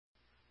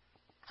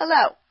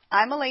Hello,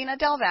 I'm Elena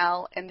Del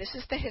Val, and this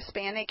is the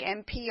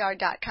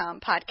HispanicMPR.com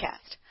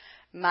podcast.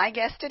 My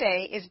guest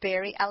today is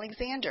Barry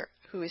Alexander,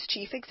 who is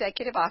Chief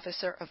Executive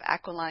Officer of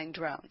Aquiline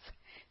Drones.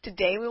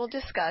 Today we will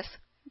discuss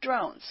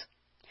drones.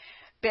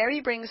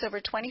 Barry brings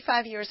over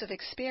 25 years of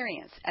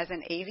experience as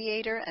an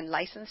aviator and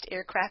licensed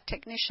aircraft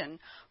technician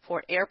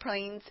for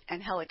airplanes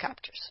and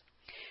helicopters.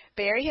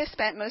 Barry has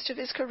spent most of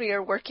his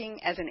career working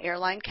as an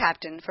airline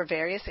captain for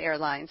various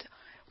airlines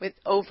with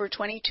over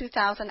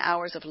 22,000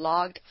 hours of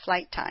logged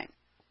flight time,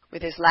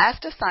 with his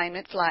last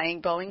assignment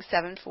flying Boeing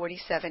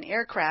 747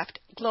 aircraft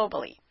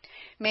globally,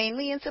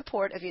 mainly in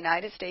support of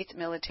United States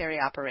military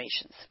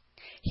operations.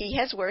 He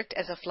has worked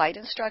as a flight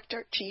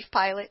instructor, chief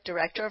pilot,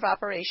 director of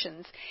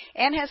operations,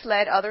 and has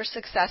led other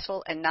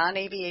successful and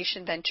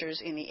non-aviation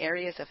ventures in the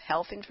areas of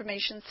health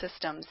information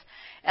systems,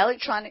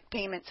 electronic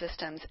payment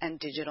systems, and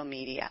digital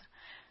media.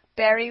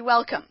 Barry,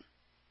 welcome.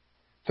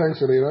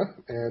 Thanks, Elena,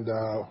 and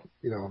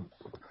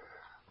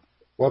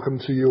welcome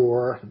to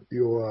your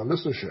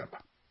listenership.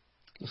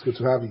 It's good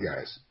to have you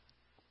guys.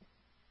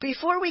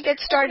 Before we get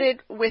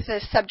started with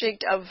the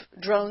subject of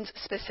drones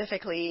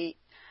specifically,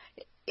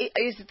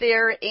 is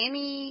there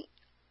any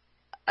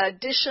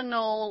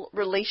additional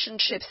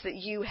relationships that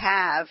you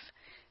have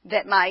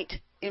that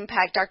might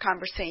impact our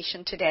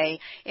conversation today?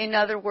 In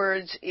other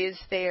words, is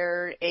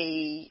there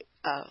a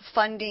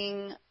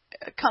funding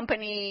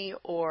company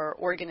or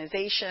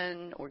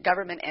organization or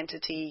government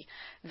entity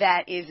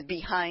that is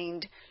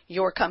behind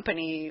your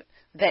company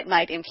that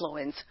might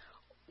influence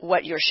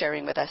what you're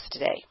sharing with us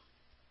today?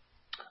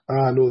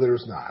 No,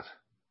 there's not.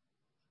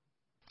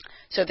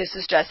 So this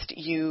is just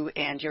you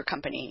and your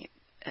company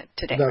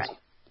today, right?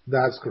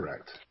 That's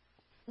correct.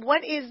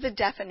 What is the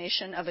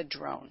definition of a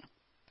drone?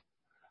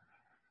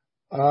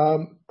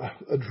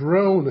 A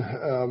drone,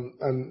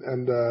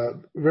 and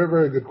very,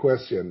 very good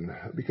question,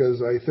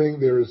 because I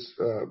think there's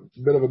a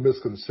bit of a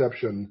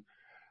misconception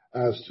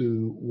as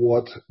to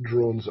what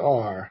drones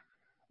are.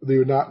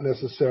 They're not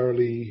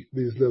necessarily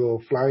these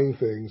little flying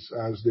things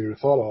as they're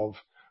thought of,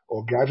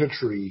 or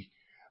gadgetry.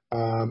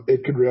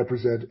 It could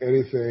represent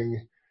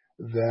anything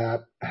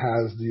that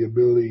has the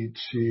ability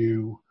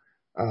to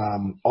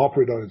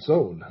operate on its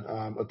own,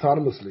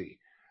 autonomously.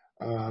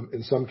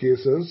 In some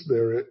cases,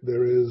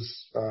 there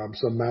is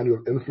some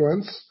manual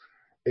influence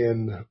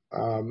in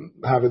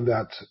having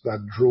that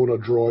drone or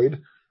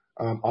droid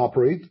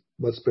operate.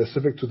 But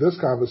specific to this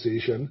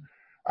conversation,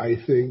 I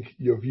think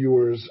your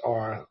viewers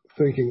are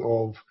thinking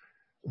of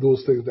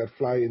those things that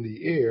fly in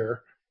the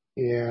air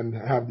and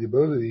have the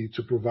ability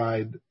to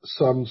provide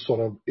some sort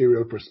of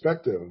aerial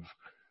perspective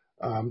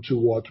to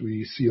what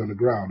we see on the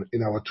ground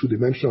in our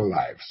two-dimensional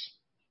lives.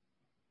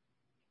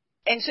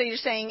 And so you're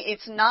saying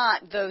it's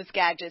not those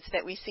gadgets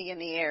that we see in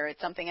the air,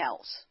 it's something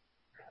else?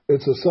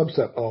 It's a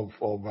subset of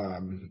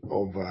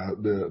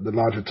the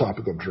larger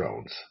topic of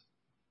drones.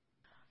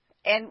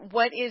 And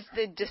what is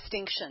the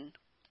distinction?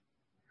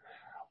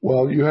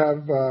 Well, you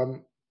have,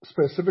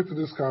 specific to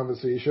this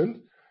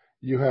conversation,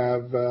 you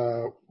have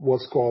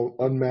what's called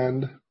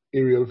unmanned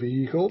aerial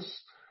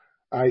vehicles,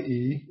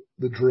 i.e.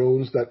 the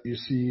drones that you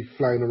see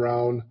flying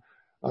around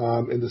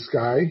in the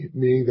sky,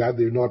 meaning that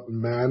they're not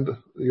manned.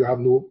 You have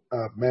no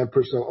manned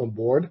personnel on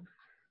board,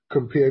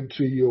 compared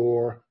to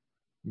your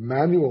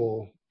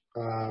manual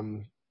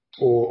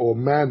or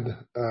manned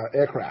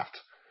aircraft.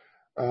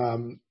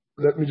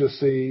 Let me just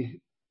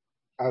say,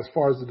 as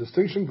far as the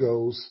distinction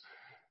goes,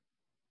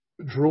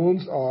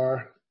 drones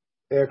are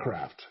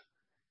aircraft,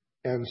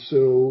 and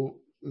so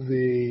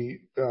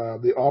they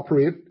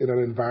operate in an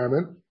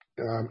environment,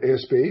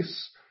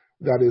 airspace,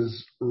 that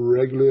is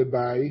regulated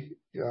by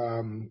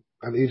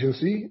an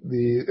agency,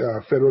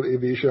 the Federal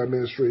Aviation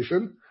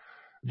Administration,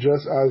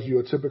 just as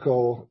your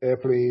typical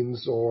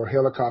airplanes or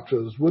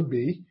helicopters would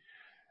be.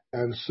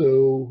 And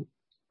so,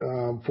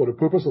 for the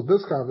purpose of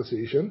this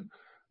conversation,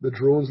 the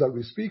drones that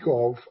we speak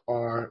of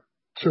are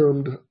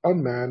termed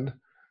unmanned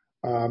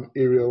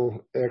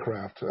aerial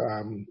aircraft,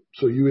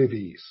 so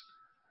UAVs.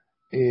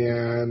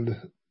 And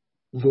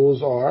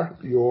those are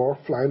your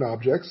flying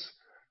objects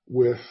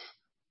with,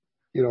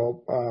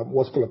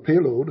 what's called a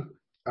payload,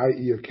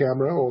 i.e. a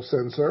camera or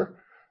sensor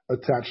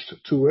attached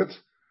to it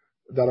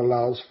that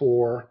allows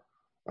for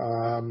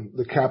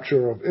the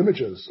capture of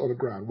images on the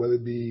ground, whether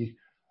it be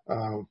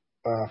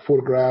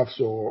photographs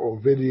or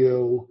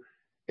video,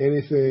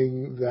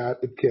 anything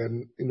that it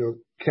can,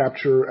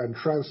 capture and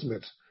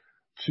transmit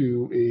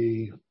to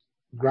a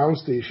ground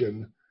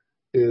station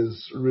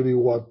is really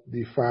what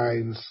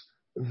defines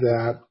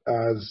that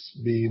as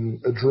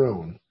being a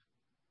drone.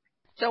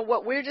 So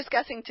what we're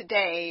discussing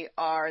today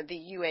are the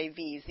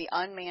UAVs, the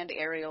unmanned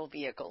aerial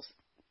vehicles.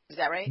 Is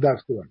that right?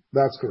 That's correct.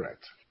 That's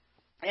correct.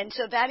 And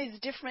so that is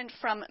different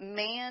from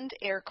manned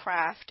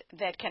aircraft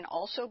that can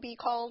also be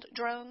called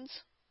drones?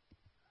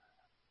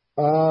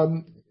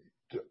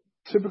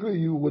 Typically,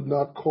 you would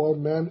not call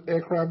manned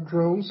aircraft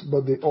drones,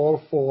 but they all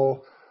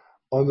fall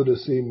under the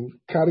same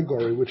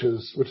category, which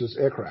is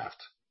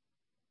aircraft.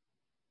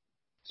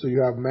 So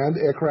you have manned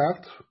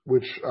aircraft,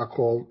 which are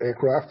called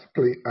aircraft,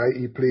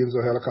 i.e. planes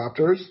or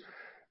helicopters,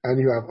 and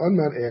you have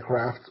unmanned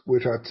aircraft,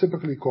 which are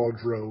typically called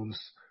drones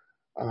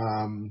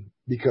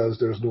because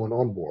there's no one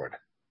on board.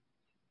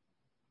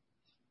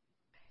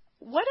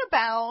 What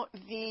about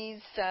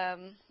these,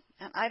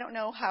 I don't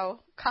know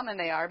how common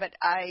they are, but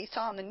I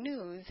saw on the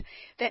news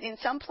that in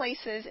some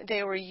places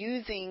they were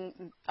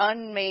using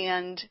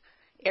unmanned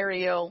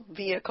aerial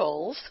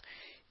vehicles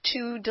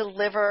to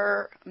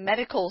deliver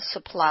medical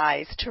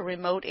supplies to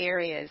remote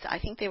areas. I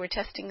think they were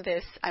testing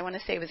this, I want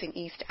to say it was in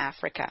East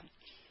Africa.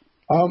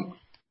 Unmanned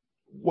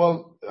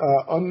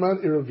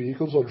aerial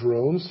vehicles or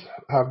drones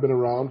have been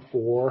around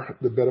for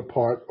the better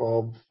part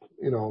of,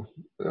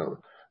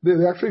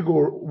 they actually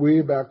go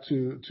way back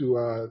to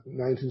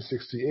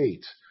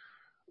 1968,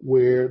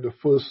 where the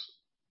first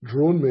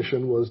drone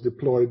mission was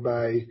deployed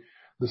by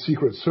the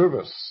Secret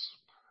Service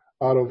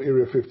out of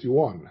Area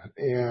 51.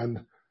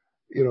 And,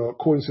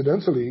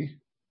 coincidentally,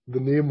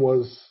 the name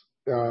was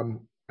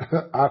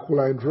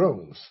Aquiline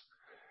Drones.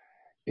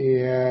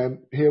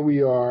 And here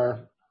we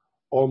are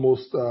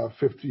almost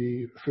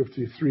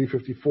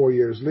 54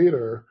 years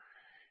later,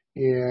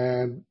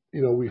 and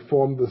we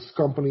formed this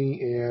company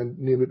and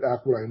named it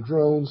Aquiline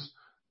Drones,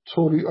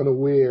 totally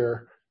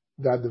unaware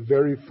that the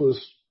very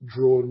first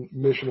drone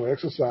mission or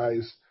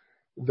exercise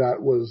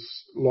that was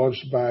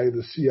launched by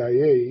the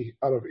CIA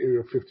out of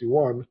Area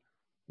 51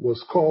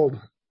 was called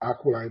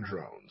Aquiline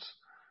Drones.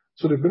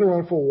 So they've been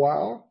around for a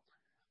while.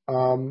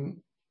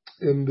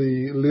 In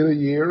the later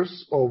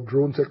years of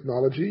drone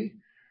technology,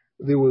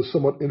 they were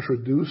somewhat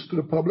introduced to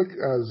the public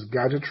as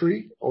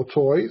gadgetry or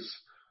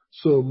toys.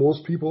 So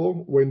most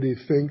people, when they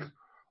think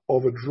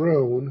of a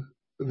drone,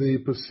 they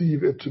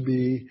perceive it to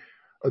be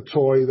a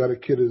toy that a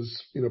kid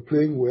is,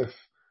 playing with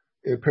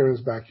in a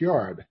parent's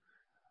backyard.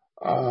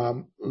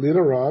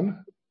 Later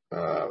on,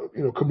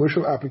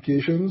 commercial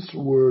applications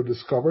were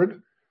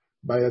discovered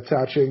by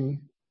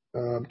attaching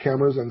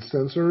cameras and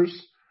sensors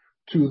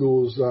to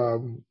those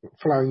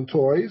flying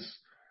toys,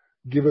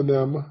 giving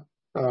them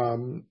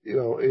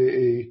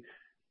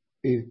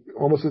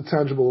almost a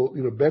tangible,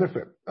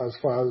 benefit as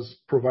far as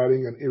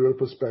providing an aerial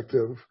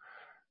perspective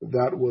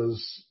that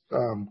was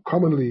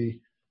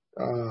commonly,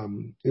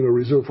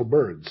 reserved for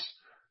birds.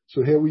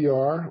 So here we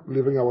are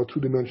living our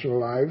two-dimensional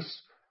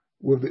lives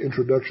with the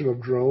introduction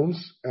of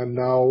drones and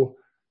now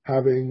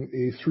having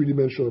a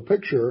three-dimensional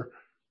picture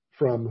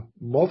from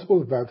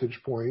multiple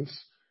vantage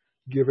points,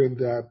 giving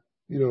that,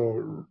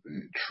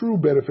 true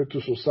benefit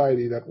to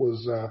society that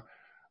was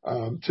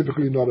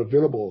typically not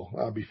available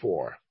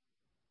before.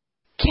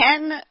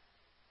 Can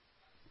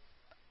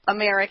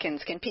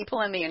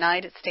people in the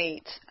United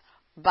States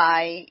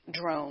buy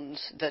drones,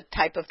 the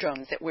type of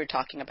drones that we're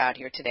talking about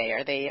here today?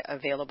 Are they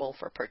available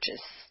for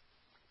purchase?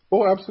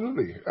 Oh,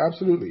 absolutely.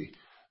 Absolutely.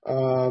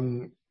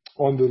 On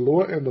the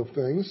lower end of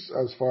things,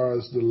 as far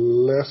as the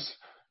less,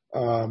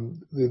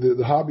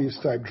 the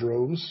hobbyist type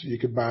drones, you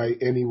could buy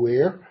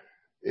anywhere.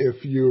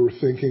 If you're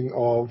thinking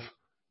of,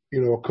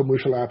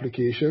 commercial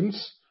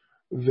applications,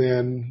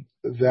 then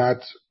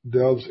that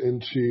delves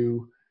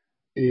into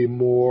a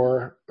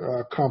more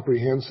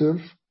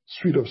comprehensive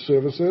suite of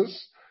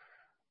services.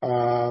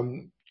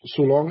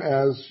 So long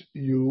as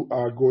you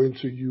are going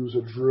to use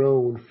a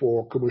drone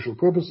for commercial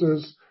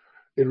purposes,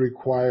 it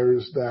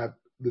requires that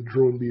the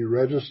drone be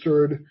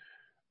registered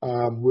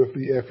with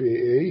the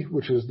FAA,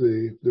 which is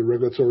the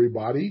regulatory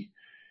body.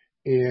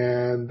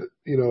 And,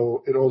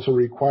 it also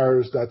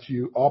requires that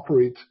you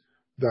operate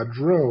that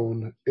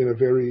drone in a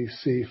very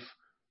safe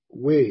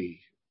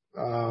way.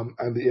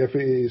 And the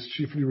FAA is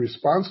chiefly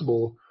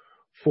responsible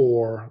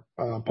for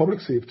public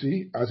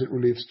safety as it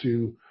relates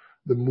to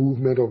the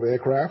movement of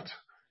aircraft.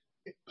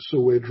 So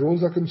where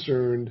drones are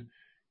concerned,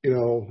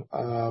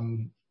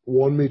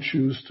 one may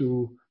choose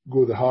to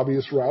go the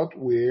hobbyist route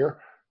where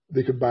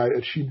they could buy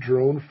a cheap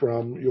drone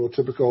from your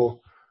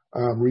typical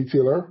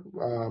retailer,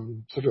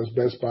 such as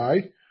Best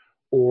Buy,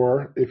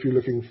 or if you're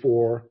looking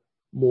for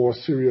more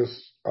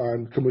serious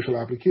and commercial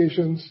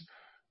applications,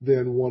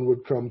 then one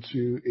would come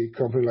to a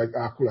company like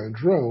Aquiline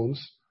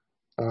Drones,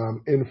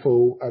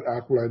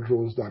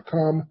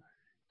 info@aquilinedrones.com,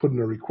 put in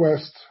a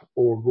request,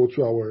 or go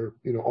to our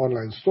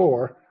online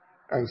store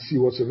and see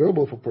what's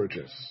available for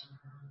purchase.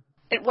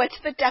 And what's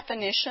the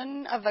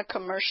definition of a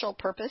commercial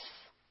purpose?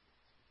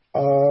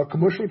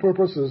 Commercial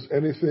purpose is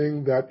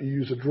anything that you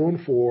use a drone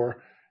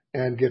for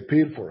and get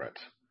paid for it.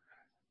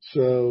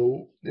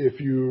 So if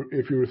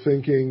you're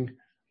thinking,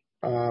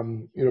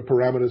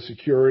 parameter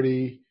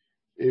security,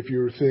 if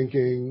you're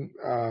thinking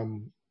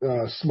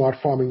smart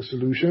farming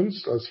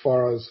solutions as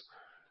far as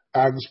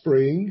ag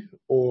spraying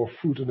or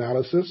fruit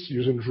analysis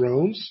using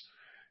drones,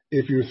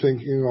 if you're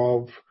thinking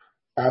of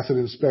asset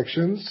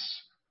inspections,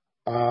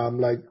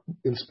 like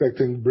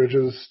inspecting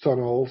bridges,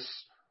 tunnels,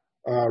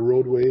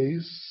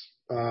 roadways,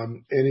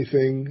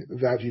 anything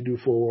that you do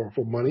for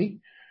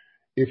money.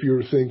 If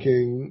you're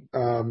thinking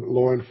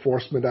law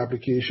enforcement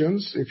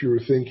applications, if you're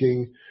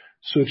thinking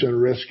search and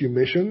rescue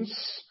missions,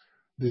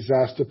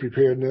 disaster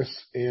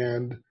preparedness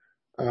and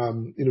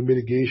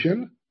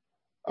mitigation,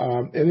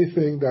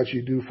 anything that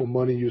you do for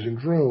money using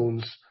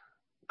drones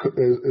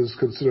is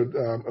considered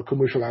a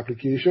commercial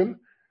application,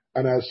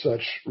 and as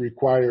such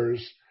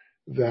requires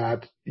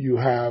that you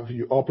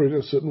operate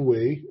a certain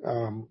way,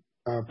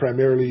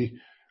 primarily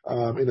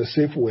in a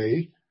safe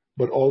way,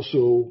 but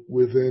also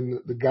within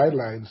the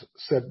guidelines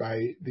set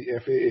by the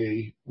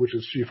FAA, which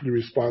is chiefly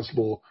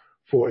responsible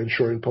for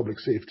ensuring public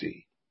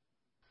safety.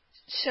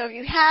 So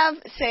you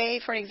have, say,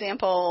 for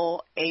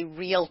example, a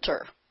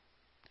realtor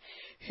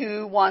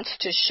who wants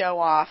to show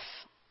off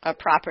a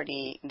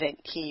property that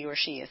he or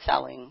she is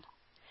selling,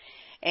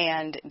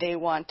 and they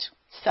want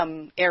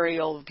some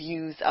aerial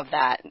views of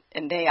that,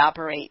 and they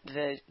operate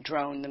the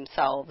drone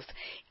themselves.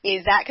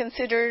 Is that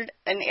considered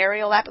an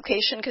aerial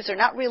application? Because they're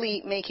not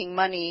really making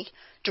money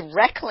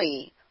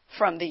directly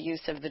from the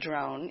use of the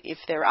drone if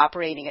they're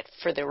operating it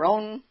for their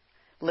own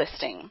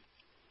listing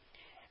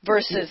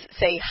versus,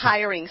 say,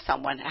 hiring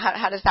someone.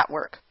 How does that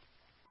work?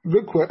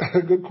 Good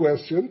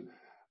question.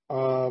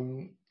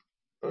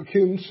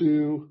 Akin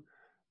to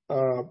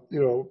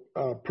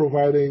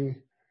providing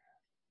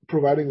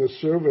a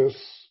service,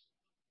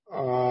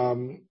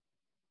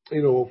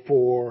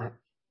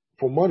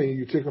 for money.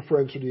 You take a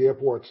friend to the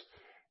airport,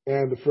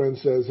 and the friend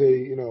says,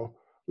 "Hey,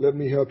 let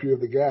me help you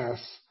with the gas.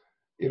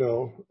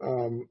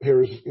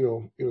 Here's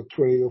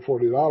 $20 or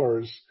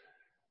 $40."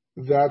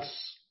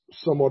 That's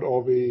somewhat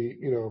of a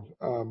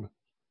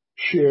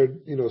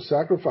shared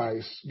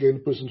sacrifice getting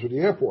the person to the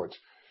airport.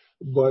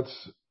 But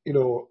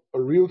a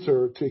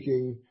realtor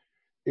taking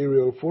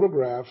aerial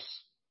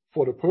photographs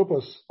for the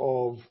purpose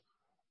of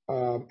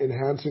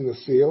enhancing a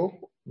sale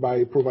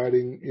by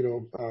providing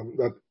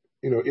that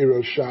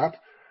aerial shot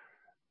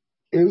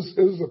is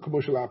a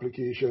commercial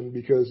application,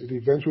 because it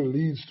eventually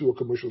leads to a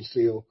commercial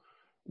sale,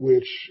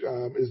 which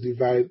is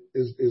defined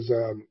as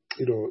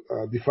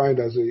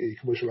a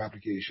commercial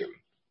application.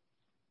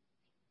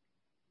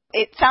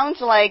 It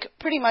sounds like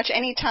pretty much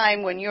any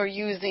time when you're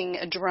using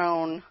a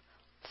drone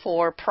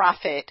for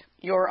profit,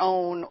 your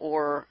own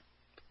or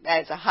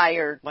as a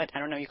hired,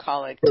 you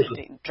call it,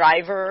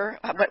 driver.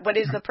 What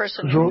is the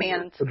person who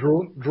mans? A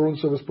drone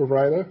service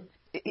provider.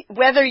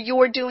 Whether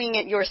you're doing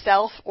it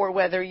yourself or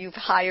whether you've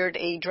hired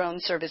a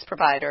drone service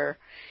provider,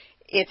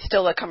 it's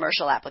still a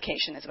commercial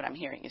application, is what I'm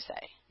hearing you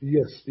say.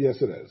 Yes,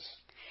 it is.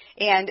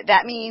 And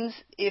that means,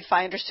 if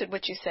I understood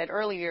what you said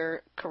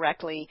earlier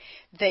correctly,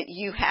 that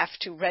you have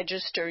to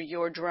register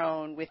your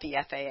drone with the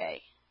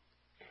FAA.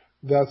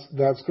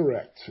 That's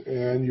correct.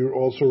 And you're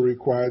also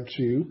required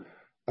to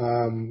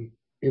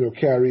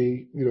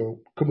carry,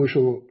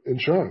 commercial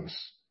insurance,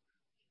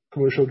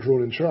 commercial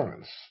drone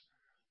insurance.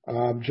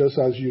 Just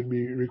as you'd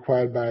be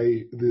required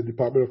by the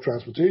Department of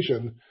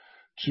Transportation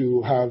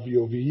to have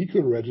your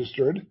vehicle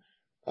registered.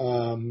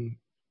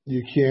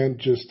 You can't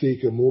just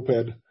take a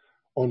moped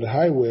on the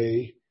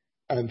highway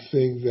and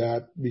think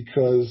that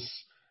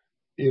because,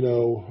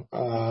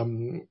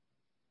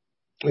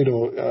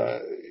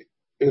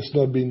 it's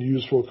not being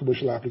used for a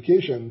commercial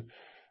application,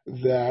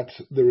 that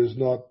there is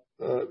not,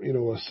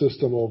 a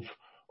system of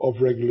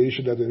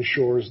regulation that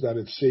ensures that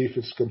it's safe,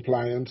 it's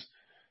compliant,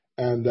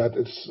 and that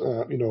it's,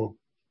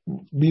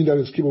 being that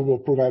it's capable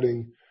of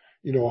providing,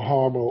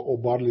 harm or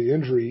bodily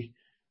injury,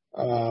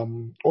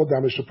 or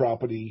damage to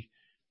property,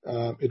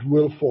 it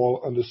will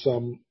fall under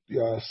some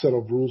set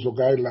of rules or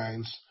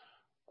guidelines,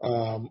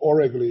 or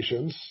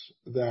regulations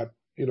that,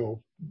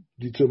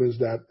 determines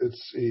that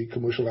it's a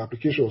commercial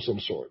application of some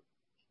sort.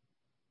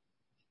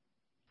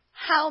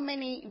 How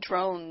many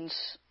drones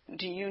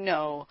do you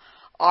know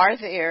are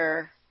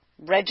there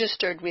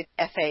registered with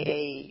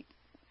FAA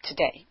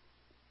today?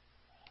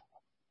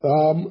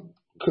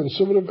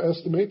 Conservative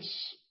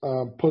estimates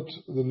put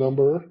the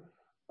number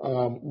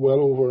well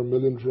over 1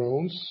 million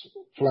drones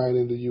flying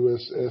in the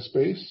U.S.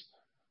 airspace,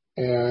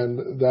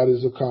 and that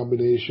is a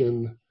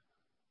combination,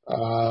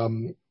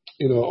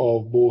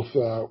 of both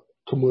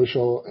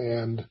commercial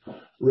and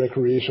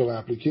recreational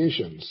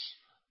applications.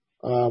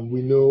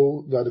 We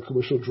know that the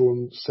commercial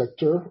drone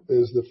sector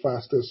is the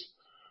fastest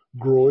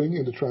growing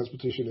in the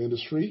transportation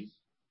industry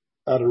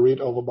at a rate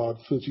of about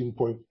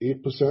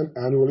 13.8%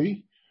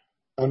 annually,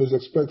 and is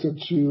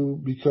expected to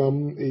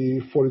become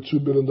a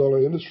 $42 billion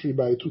industry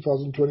by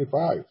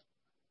 2025.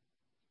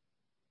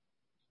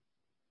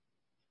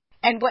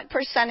 And what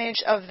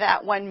percentage of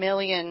that 1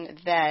 million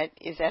that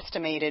is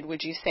estimated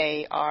would you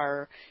say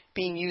are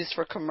being used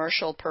for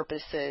commercial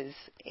purposes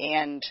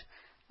and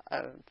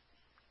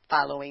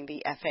following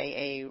the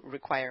FAA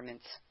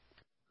requirements?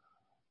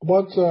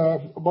 About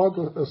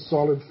a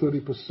solid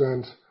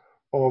 30%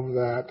 of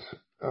that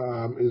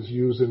is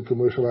used in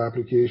commercial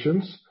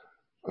applications.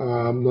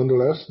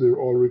 Nonetheless, they're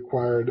all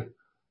required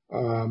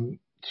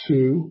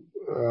to,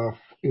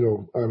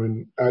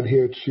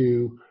 adhere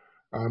to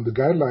the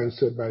guidelines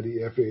set by the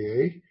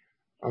FAA,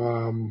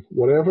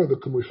 whatever the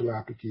commercial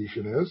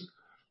application is,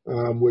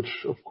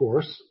 which of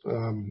course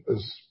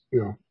is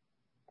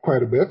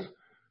quite a bit.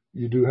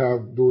 You do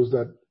have those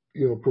that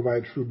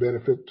provide true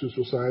benefit to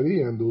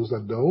society and those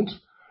that don't.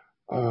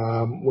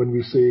 When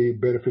we say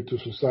benefit to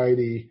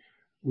society,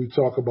 we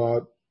talk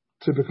about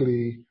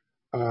typically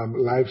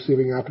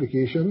life-saving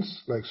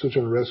applications like search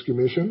and rescue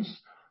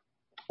missions.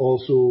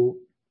 Also,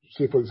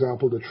 say for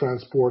example, the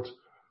transport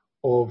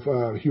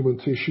of human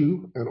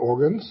tissue and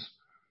organs.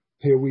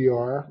 Here we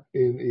are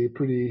in a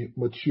pretty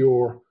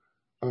mature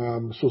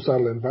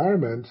societal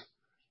environment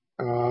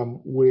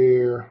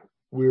where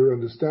we're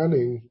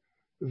understanding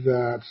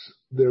that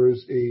there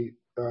is a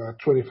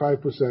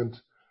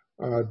 25%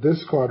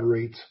 discard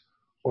rate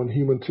on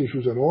human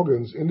tissues and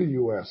organs in the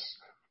U.S.,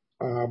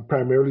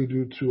 primarily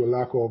due to a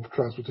lack of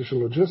transportation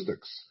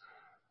logistics.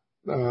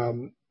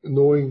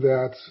 Knowing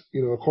that,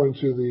 according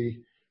to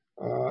the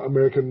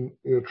American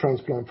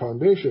Transplant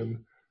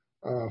Foundation,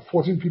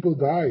 14 people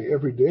die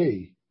every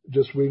day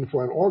just waiting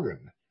for an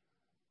organ.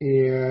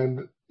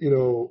 And,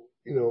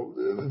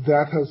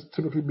 that has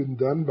typically been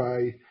done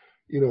by,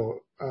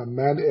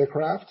 manned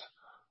aircraft,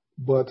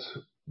 but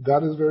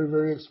that is very,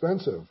 very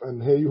expensive.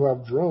 And here you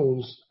have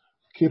drones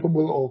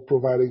capable of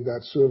providing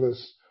that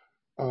service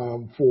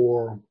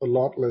for a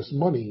lot less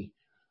money,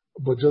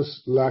 but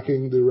just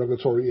lacking the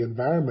regulatory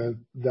environment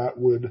that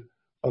would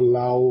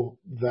allow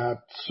that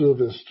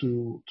service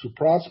to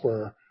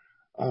prosper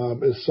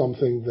is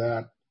something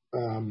that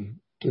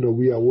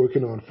we are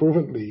working on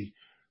fervently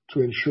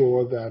to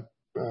ensure that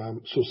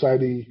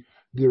society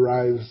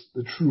derives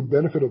the true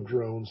benefit of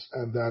drones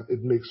and that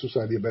it makes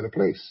society a better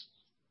place.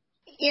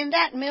 In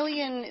that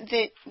million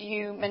that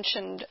you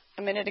mentioned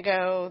a minute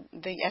ago,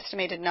 the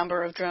estimated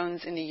number of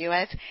drones in the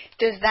U.S.,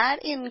 does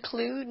that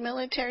include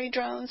military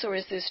drones, or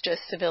is this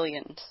just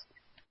civilians?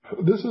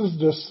 This is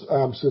just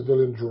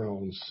civilian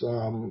drones.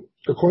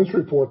 According to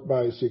a report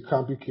by, say,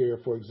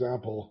 CompuCare, for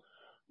example,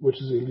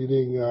 which is a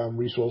leading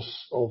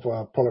resource of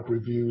product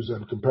reviews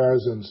and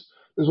comparisons,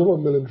 there's over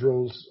 1 million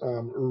drones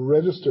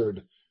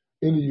registered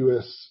in the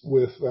U.S.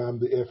 with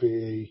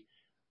the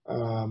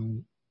FAA,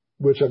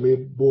 which are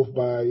made both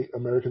by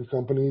American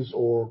companies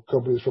or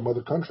companies from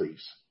other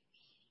countries.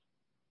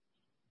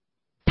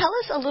 Tell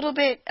us a little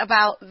bit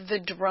about the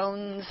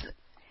drones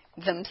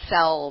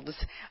themselves.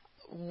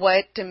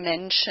 What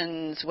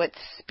dimensions, what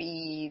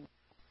speed?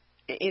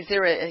 Is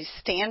there a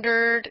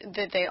standard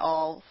that they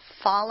all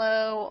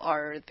follow?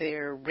 Are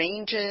there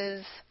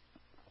ranges?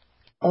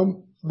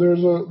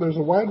 There's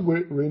a wide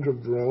range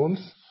of drones.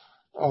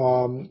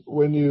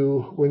 When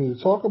you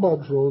talk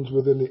about drones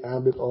within the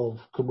ambit of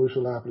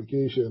commercial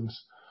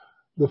applications,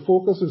 the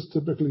focus is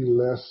typically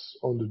less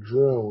on the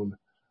drone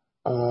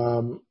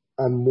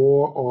and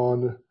more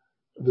on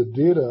the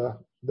data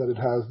that it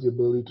has the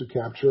ability to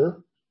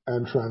capture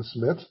and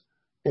transmit,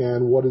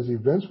 and what is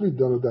eventually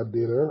done with that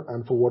data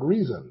and for what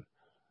reason.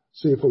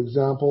 Say, for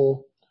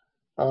example,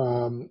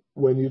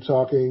 when you're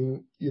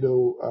talking,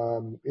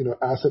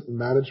 asset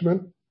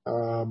management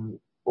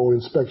or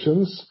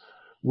inspections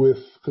with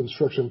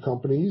construction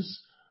companies,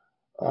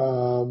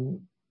 those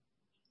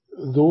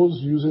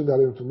using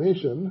that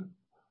information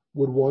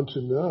would want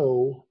to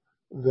know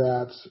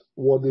that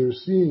what they're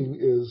seeing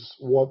is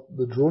what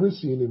the drone is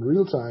seeing in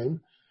real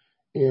time,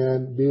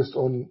 and based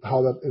on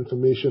how that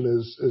information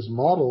is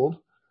modeled,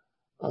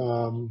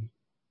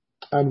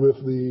 and with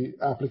the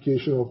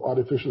application of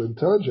artificial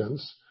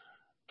intelligence,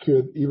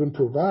 could even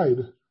provide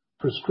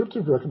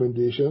prescriptive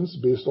recommendations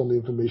based on the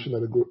information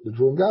that the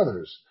drone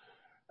gathers.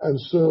 And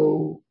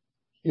so,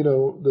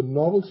 the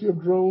novelty of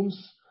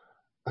drones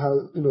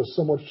has,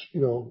 so much,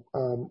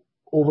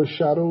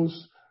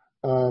 overshadows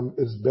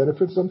its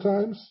benefits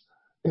sometimes,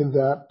 in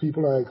that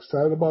people are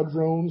excited about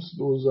drones.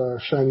 Those are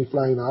shiny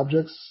flying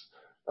objects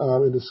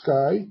in the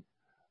sky.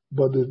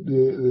 But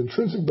the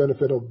intrinsic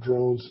benefit of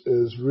drones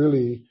is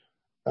really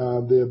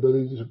the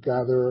ability to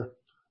gather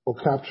or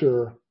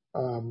capture,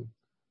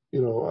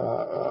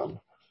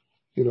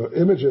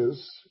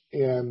 images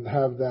and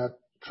have that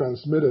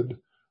transmitted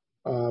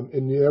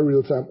in near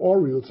real time or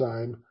real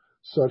time,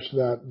 such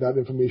that that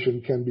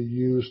information can be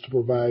used to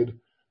provide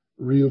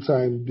real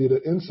time data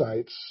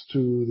insights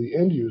to the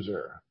end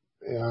user.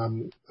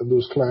 And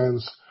those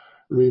clients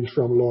range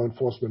from law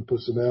enforcement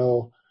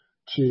personnel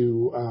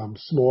to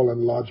small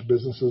and large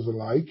businesses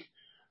alike,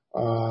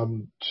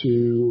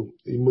 to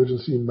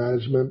emergency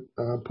management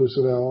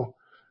personnel,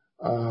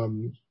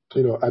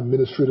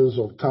 administrators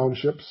of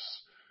townships,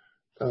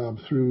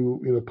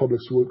 through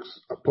public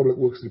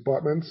works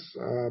departments.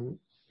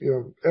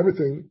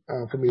 Everything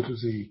from A to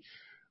Z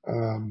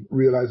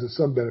realizes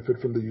some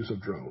benefit from the use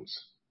of drones.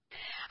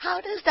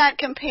 How does that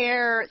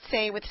compare,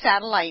 say, with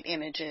satellite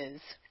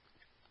images?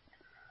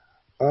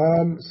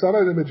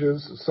 Satellite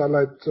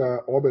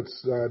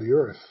orbits the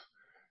Earth,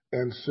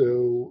 and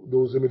so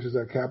those images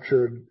are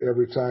captured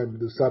every time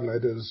the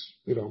satellite is,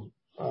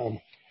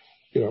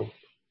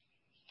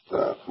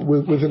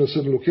 within a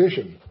certain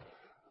location.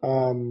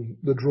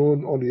 The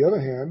drone, on the other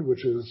hand,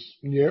 which is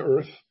near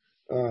Earth,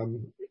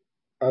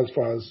 as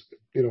far as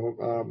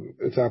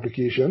its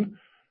application,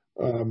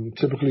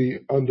 typically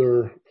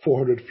under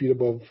 400 feet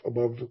above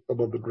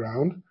the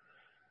ground.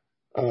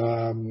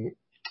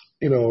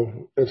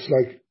 It's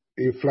like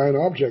a flying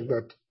object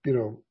that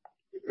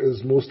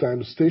is most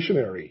times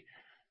stationary,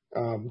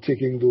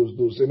 taking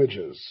those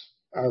images,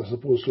 as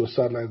opposed to a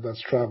satellite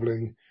that's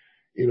traveling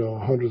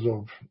hundreds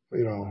of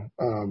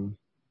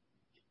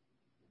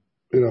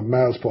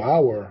miles per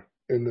hour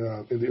in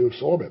the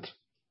Earth's orbit.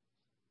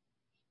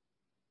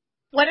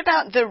 What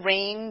about the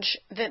range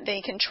that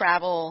they can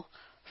travel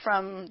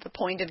from the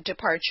point of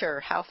departure?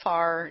 How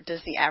far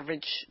does the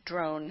average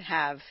drone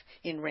have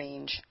in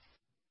range?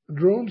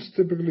 Drones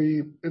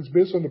typically, it's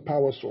based on the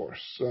power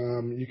source.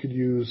 You could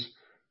use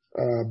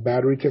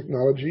battery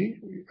technology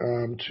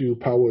to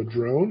power a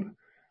drone,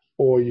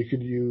 or you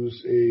could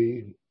use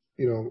a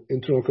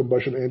internal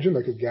combustion engine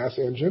like a gas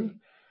engine,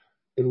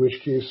 in which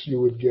case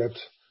you would get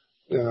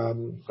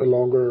a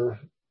longer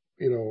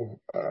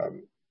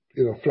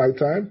flight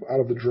time out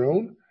of the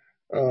drone.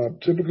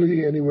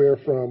 Typically anywhere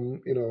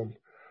from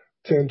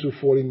 10 to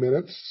 40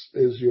 minutes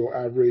is your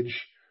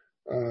average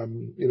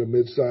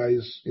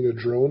mid-size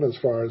drone as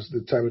far as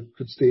the time it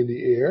could stay in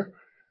the air.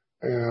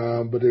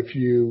 But if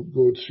you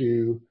go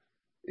to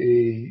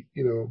a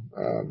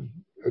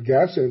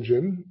gas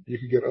engine, you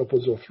could get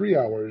upwards of 3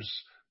 hours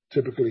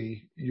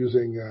typically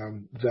using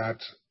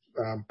that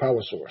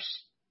power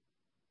source.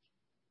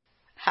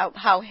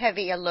 How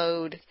heavy a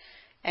load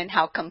and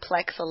how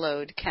complex a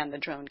load can the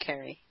drone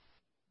carry?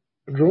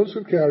 Drones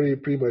can carry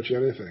pretty much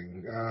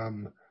anything.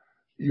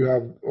 You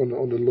have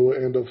on the lower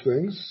end of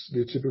things,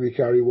 they typically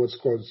carry what's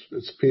called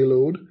its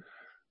payload,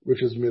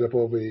 which is made up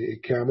of a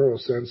camera or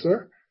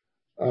sensor.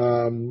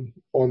 On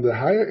the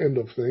higher end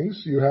of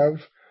things, you have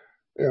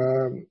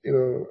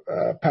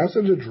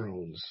passenger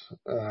drones,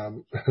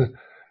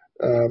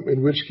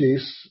 in which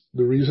case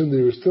the reason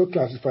they were still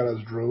classified as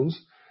drones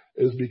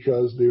is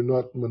because they're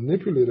not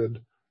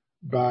manipulated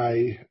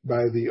by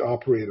the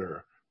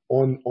operator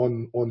on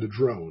the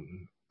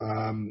drone.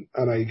 And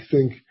I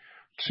think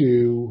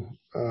to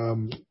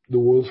the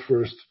world's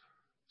first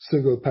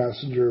single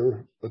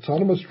passenger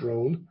autonomous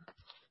drone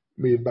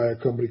made by a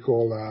company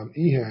called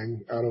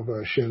Ehang out of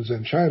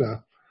Shenzhen,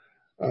 China,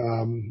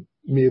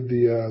 made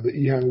the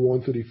Ehang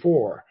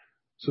 134.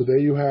 So there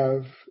you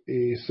have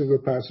a single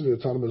passenger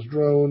autonomous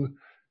drone.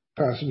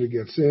 Passenger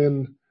gets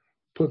in,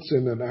 puts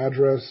in an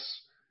address,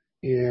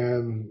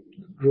 and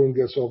drone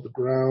gets off the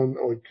ground,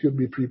 or it could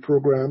be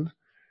pre-programmed,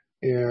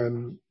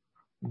 and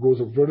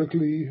goes up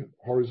vertically,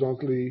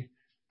 horizontally,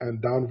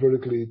 and down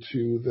vertically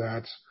to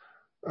that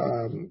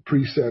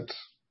preset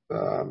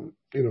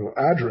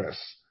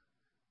address.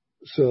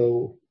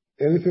 So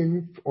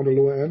anything on the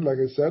lower end, like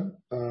I said,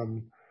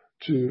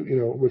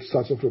 which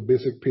starts off with a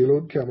basic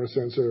payload, camera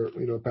sensor,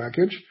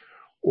 package,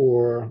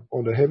 or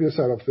on the heavier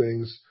side of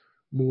things,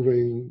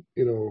 moving,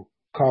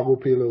 cargo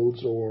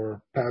payloads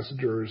or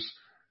passengers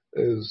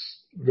is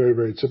very,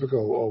 very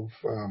typical of,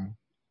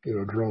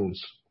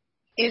 drones.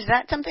 Is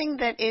that something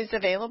that is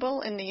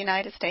available in the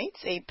United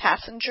States? A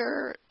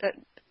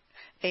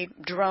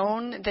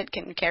drone that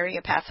can carry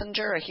a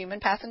passenger, a human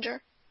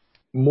passenger?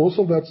 Most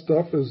of that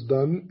stuff is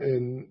done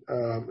in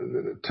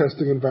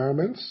testing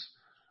environments.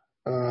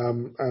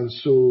 And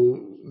so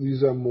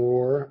these are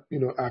more,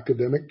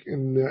 academic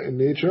in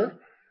nature.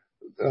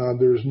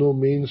 There's no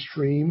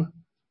mainstream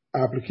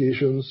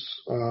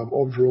applications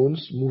of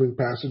drones moving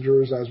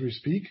passengers as we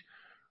speak.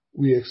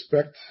 We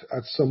expect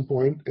at some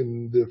point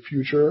in the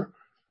future,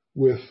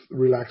 with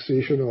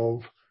relaxation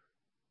of,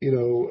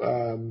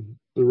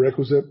 the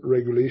requisite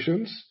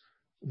regulations,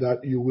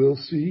 that you will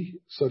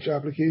see such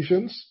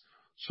applications.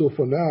 So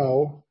for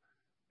now,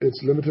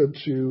 it's limited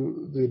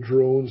to the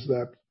drones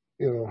that,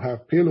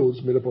 have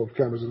payloads made up of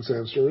cameras and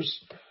sensors.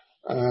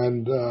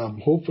 And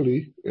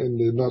hopefully, in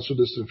the not so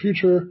distant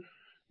future,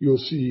 you'll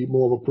see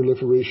more of a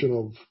proliferation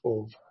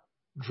of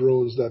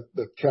drones that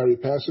carry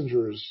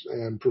passengers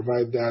and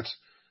provide that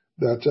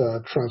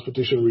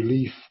transportation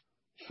relief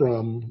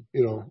from,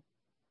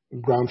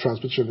 ground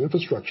transportation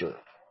infrastructure.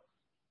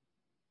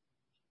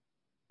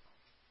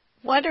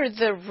 What are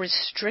the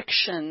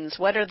restrictions?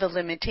 What are the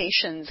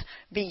limitations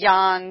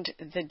beyond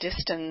the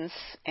distance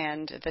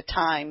and the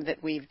time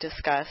that we've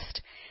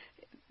discussed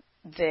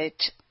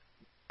that,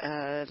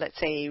 let's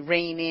say,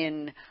 rein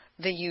in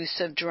the use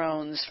of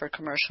drones for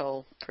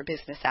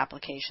business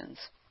applications?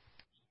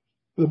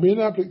 The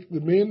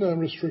main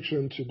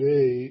restriction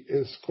today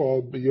is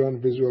called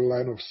beyond visual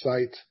line of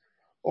sight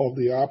of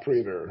the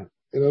operator.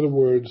 In other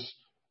words,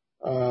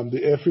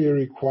 the FAA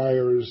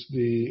requires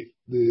the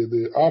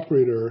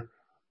operator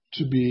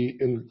to be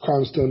in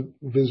constant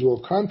visual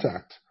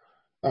contact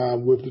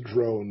with the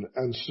drone.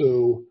 And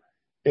so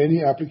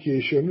any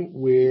application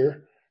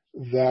where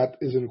that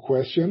is in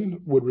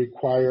question would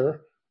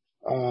require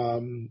a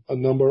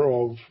number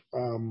of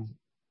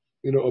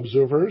visual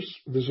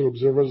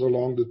observers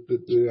along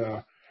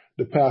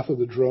the path of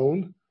the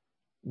drone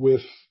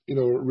with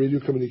radio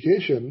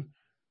communication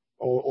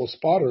or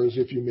spotters,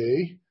 if you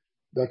may,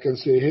 that can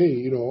say,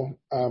 hey,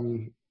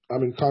 I'm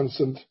in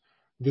constant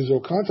visual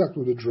contact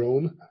with the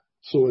drone,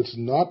 so it's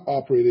not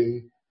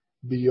operating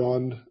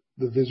beyond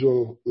the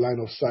visual line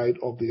of sight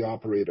of the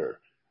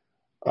operator.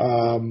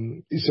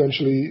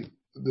 Essentially,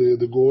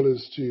 the goal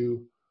is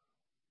to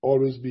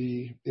always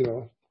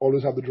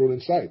have the drone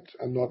in sight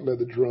and not let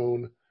the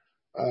drone,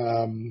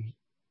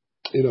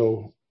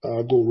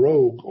 go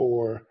rogue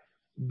or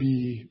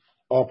be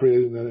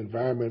operated in an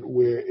environment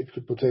where it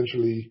could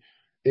potentially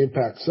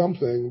impact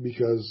something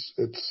because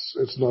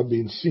it's not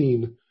being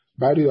seen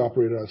by the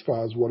operator as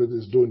far as what it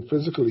is doing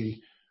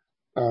physically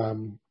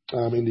in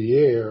the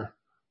air,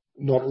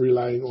 not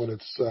relying on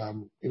its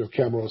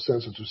camera or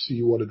sensor to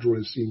see what the drone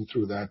is seeing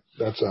through that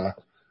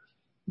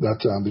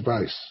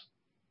device.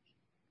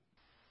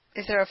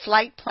 Is there a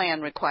flight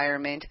plan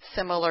requirement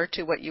similar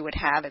to what you would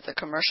have as a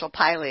commercial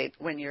pilot?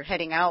 When you're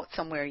heading out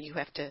somewhere, you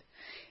have to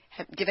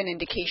give an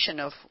indication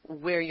of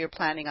where you're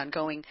planning on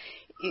going.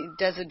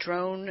 Does a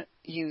drone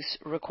use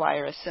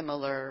require a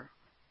similar?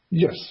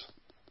 Yes,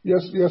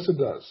 it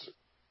does.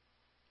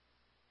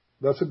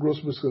 That's a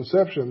gross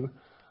misconception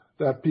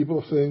that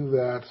people think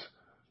that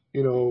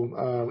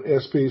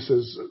airspace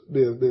is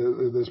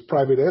there's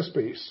private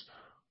airspace.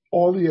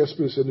 All the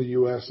airspace in the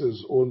U.S.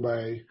 is owned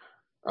by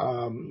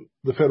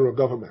the federal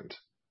government,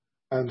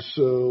 and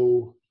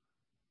so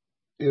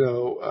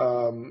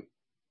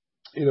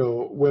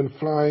when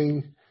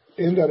flying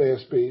in that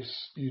airspace,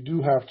 you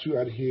do have to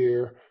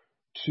adhere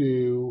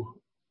to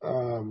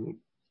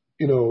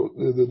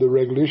the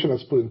regulation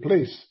that's put in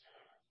place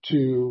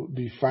to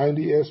define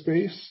the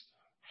airspace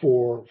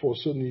for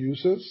certain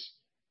uses,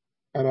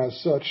 and as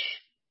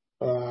such,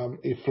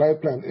 a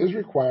flight plan is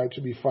required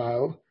to be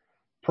filed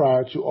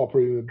prior to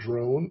operating a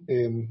drone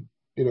in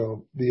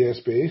the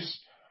airspace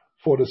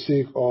for the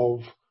sake of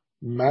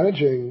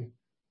managing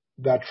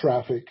that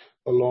traffic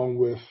along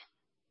with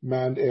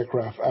manned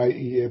aircraft,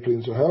 i.e.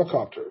 airplanes or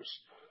helicopters.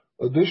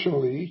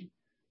 Additionally,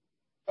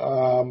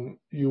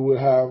 you would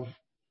have,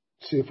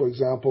 say, for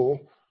example,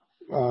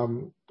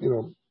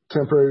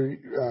 temporary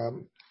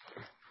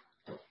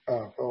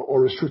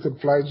or restricted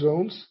flight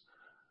zones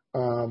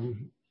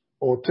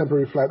or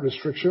temporary flight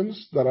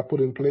restrictions that are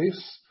put in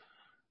place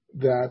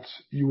that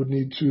you would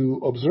need to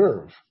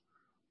observe.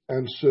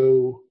 And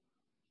so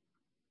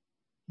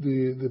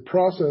the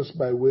process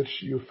by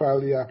which you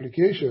file the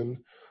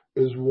application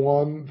is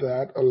one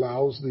that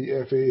allows the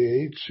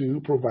FAA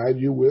to provide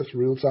you with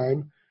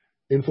real-time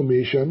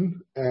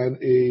information and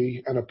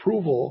an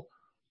approval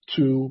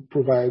to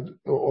provide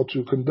or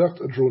to conduct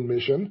a drone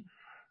mission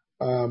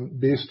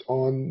based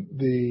on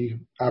the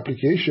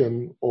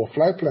application or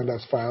flight plan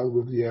that's filed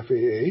with the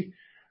FAA,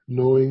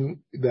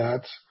 knowing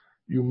that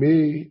you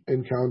may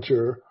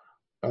encounter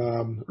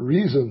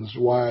reasons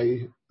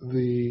why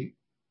the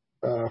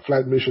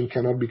flight mission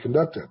cannot be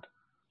conducted.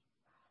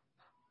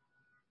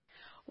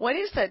 What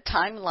is the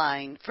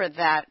timeline for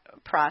that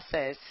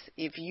process?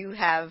 If you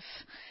have,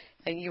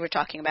 and you were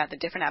talking about the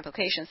different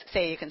applications,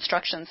 say a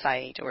construction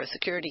site or a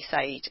security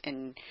site,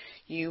 and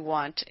you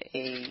want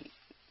a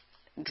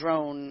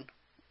drone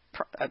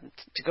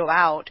to go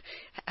out,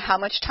 how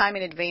much time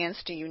in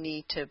advance do you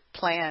need to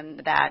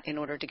plan that in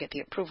order to get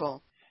the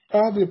approval?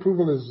 The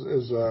approval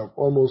is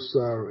almost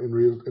in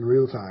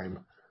real time,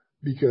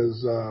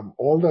 because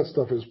all that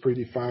stuff is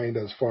predefined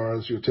as far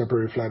as your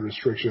temporary flight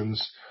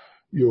restrictions,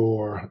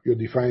 your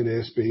defined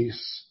airspace,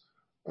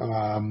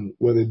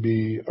 whether it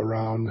be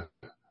around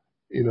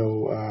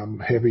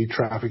heavy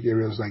traffic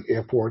areas like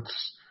airports,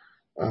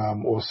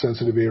 or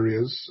sensitive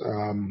areas,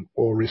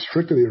 or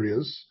restricted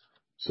areas,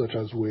 such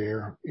as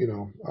where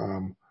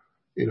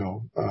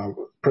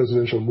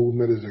presidential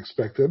movement is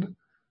expected.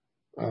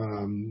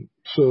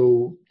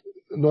 So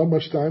not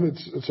much time.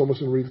 It's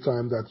almost in real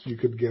time that you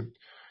could get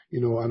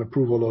an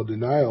approval or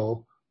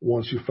denial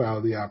once you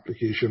file the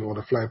application or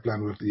the flight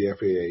plan with the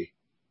FAA.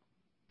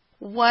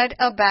 What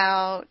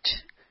about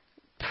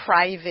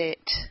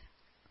private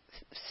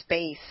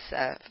space?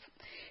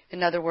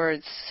 In other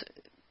words,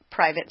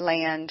 private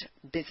land,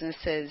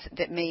 businesses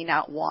that may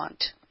not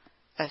want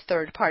a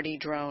third-party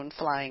drone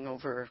flying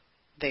over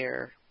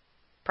their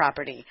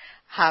property.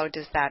 How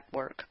does that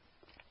work?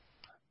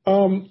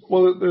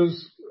 Well,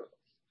 there's,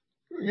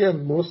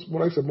 again,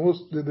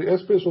 the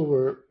airspace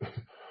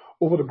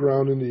over the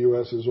ground in the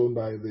U.S. is owned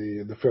by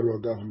the federal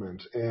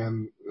government,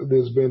 and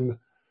there's been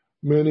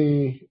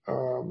there's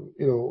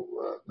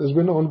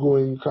been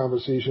ongoing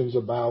conversations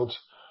about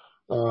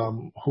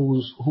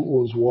who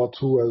owns what,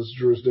 who has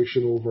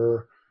jurisdiction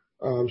over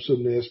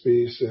certain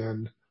airspace,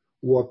 and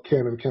what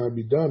can and cannot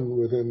be done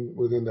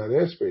within that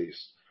airspace,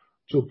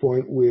 to a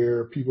point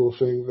where people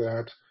think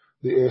that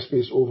the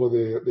airspace over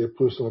their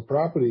personal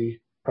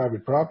property,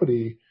 private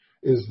property,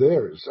 is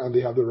theirs, and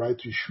they have the right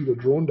to shoot a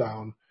drone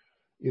down,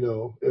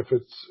 if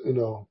it's an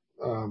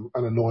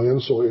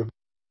annoyance, or if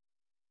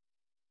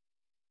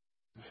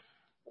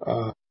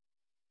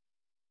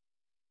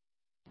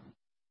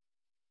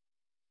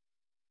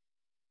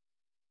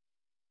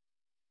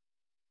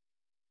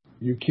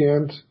you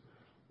can't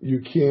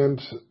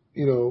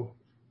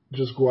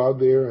just go out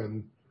there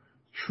and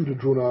shoot a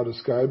drone out of the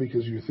sky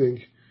because you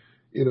think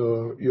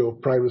your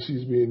privacy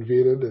is being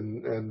invaded,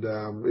 and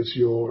it's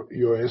your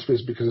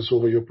airspace because it's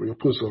over your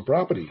personal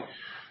property.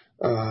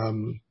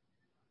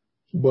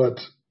 But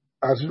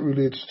as it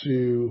relates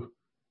to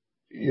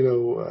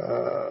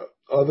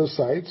other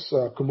sites,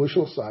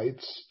 commercial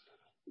sites,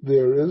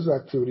 there is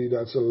activity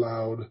that's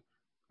allowed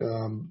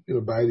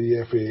by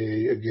the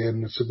FAA.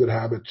 Again, it's a good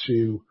habit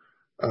to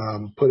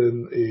put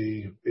in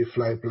a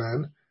flight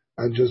plan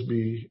and just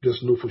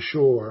know for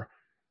sure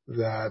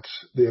that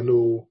there are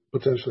no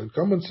potential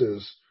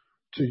encumbrances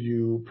to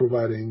you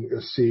providing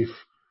a safe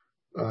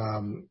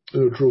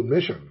drone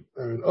mission.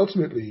 I mean,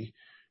 ultimately,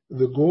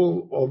 the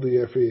goal of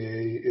the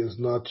FAA is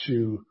not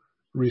to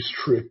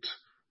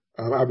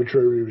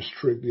arbitrarily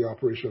restrict the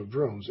operation of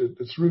drones.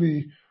 It's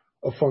really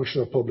a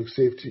function of public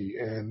safety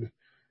and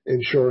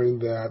ensuring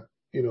that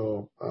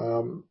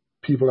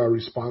people are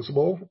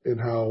responsible in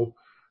how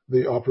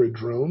they operate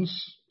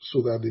drones,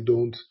 so that they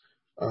don't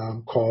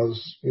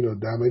cause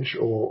damage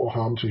or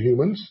harm to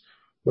humans,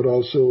 but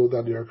also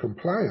that they are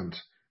compliant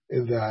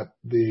in that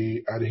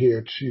they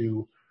adhere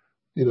to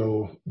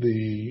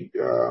the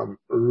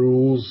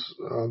rules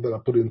that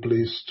are put in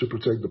place to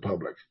protect the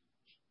public.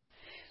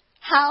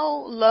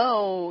 How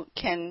low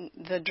can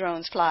the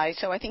drones fly?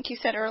 So I think you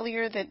said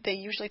earlier that they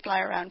usually fly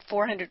around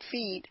 400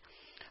 feet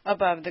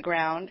above the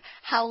ground.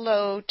 How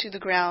low to the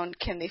ground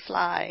can they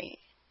fly?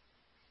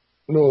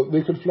 No,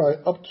 they could fly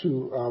up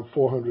to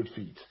 400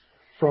 feet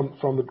from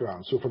the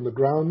ground. So from the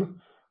ground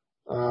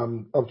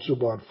up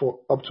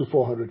to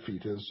 400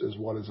 feet is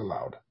what is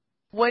allowed.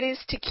 What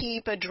is to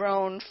keep a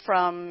drone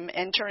from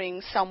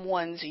entering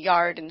someone's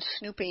yard and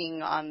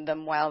snooping on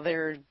them while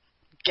they're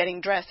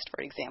getting dressed,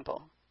 for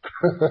example?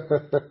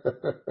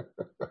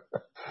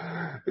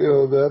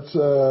 That's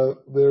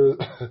there.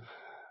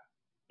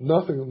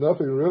 Nothing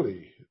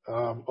really,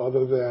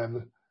 other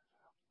than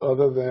a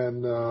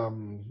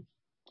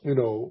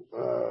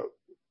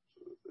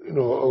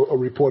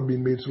report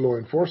being made to law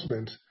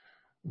enforcement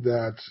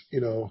that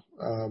your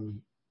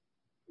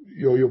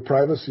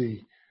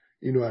privacy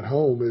at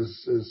home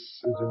is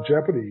in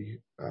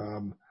jeopardy.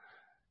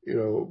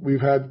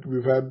 We've had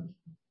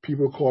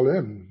people call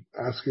in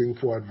asking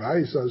for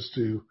advice as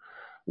to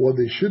what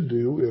they should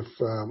do if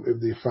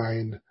they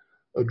find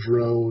a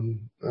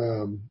drone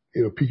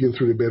peeking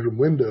through the bedroom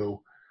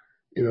window,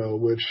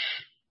 which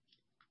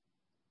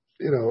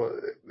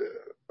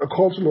a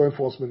call to law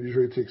enforcement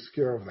usually takes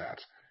care of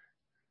that.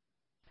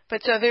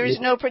 But so there is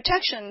no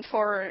protection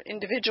for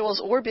individuals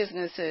or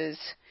businesses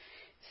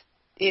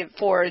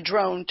for a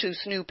drone to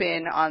snoop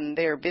in on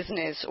their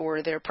business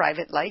or their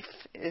private life?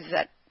 Is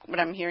that what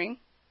I'm hearing?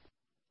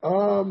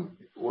 Well,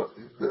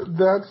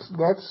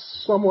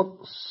 that's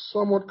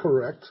somewhat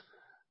correct,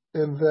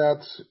 in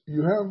that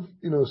you have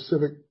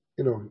civic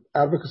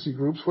advocacy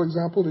groups, for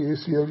example, the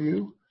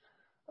ACLU,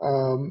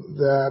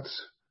 that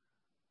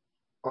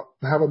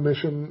have a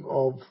mission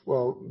of,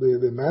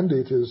 the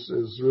mandate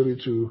is really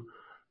to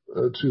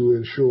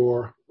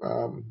ensure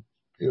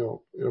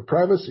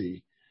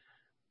privacy,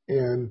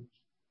 and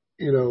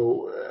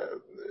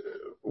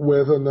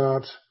whether or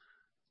not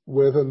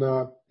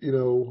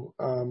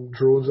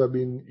drones are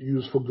being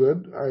used for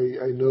good.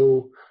 I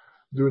know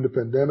during the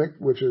pandemic,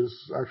 which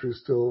is actually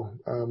still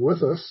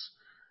with us,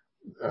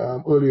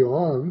 earlier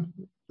on,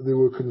 there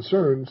were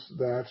concerns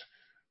that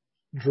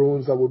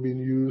drones that were being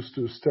used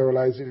to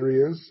sterilize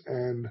areas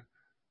and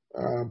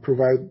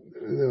provide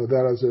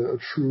that as a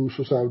true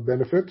societal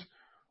benefit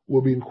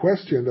were being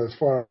questioned as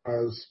far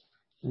as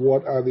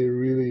what are they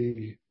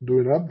really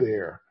doing up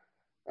there.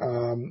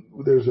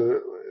 There's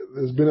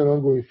been an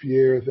ongoing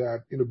fear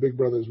that Big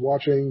Brother is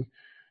watching,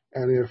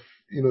 and if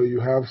you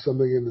have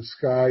something in the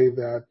sky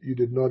that you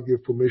did not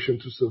give permission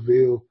to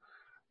surveil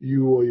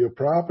you or your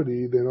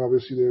property, then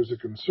obviously there's a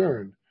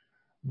concern.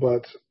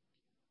 But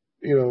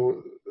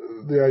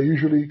there are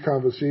usually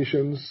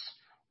conversations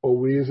or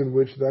ways in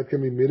which that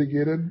can be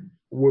mitigated,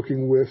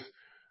 working with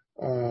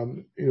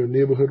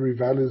neighborhood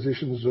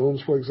revitalization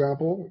zones, for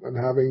example, and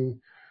having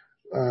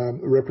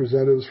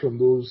representatives from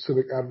those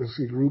civic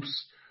advocacy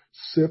groups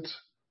sit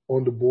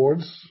on the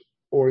boards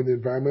or in the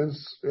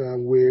environments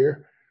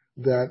where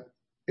that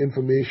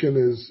information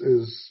is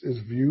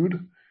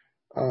viewed,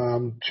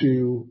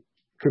 to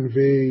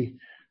convey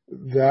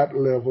that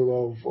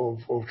level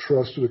of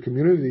trust to the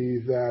community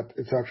that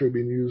it's actually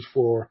being used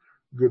for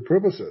good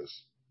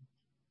purposes.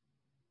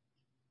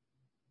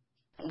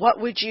 What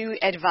would you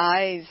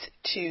advise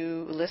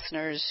to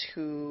listeners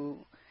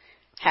who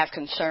have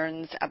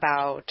concerns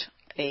about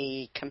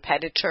a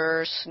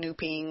competitor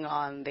snooping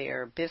on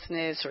their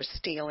business or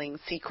stealing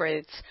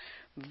secrets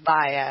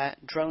via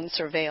drone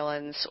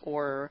surveillance,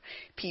 or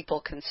people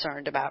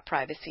concerned about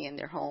privacy in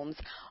their homes,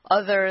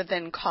 other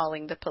than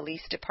calling the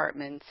police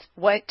departments?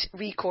 What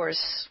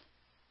recourse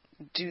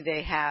do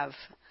they have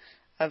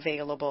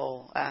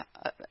available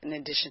in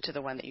addition to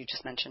the one that you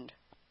just mentioned?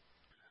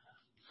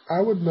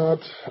 I would not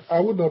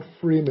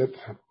frame it,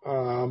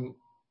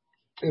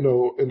 in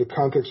the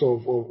context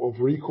of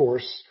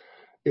recourse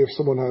if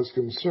someone has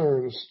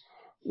concerns.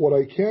 What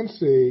I can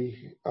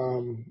say,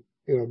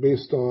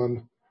 based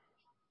on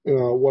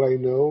what I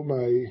know,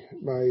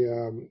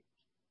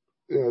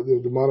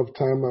 the amount of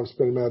time I've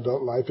spent in my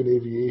adult life in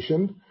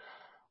aviation,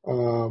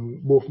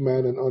 both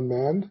manned and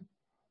unmanned,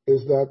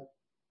 is that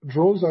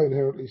drones are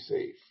inherently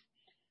safe,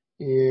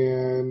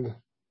 and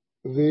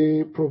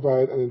they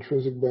provide an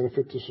intrinsic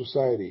benefit to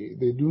society.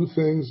 They do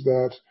things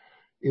that,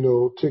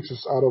 takes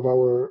us out of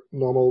our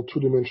normal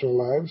two-dimensional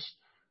lives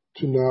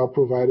to now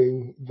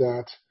providing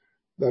that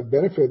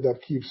benefit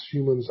that keeps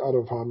humans out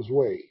of harm's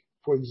way.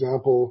 For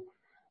example,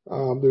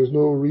 there's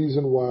no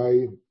reason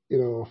why,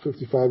 a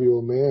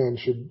 55-year-old man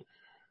should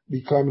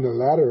be climbing a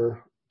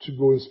ladder to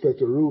go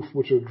inspect a roof,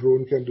 which a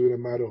drone can do in a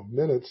matter of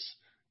minutes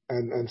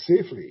and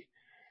safely.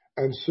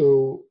 And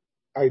so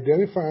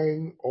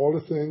identifying all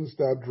the things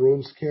that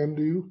drones can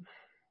do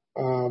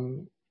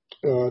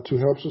to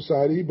help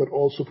society, but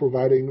also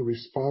providing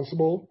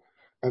responsible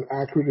and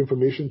accurate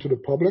information to the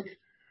public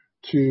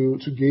to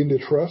gain their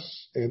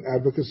trust and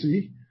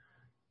advocacy.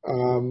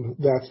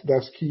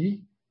 That's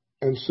key.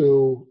 And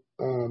so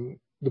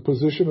the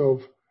position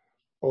of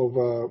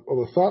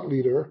a thought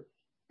leader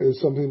is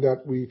something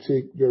that we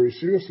take very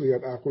seriously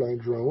at Aquiline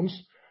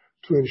Drones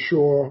to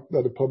ensure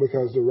that the public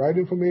has the right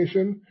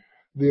information.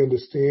 They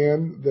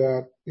understand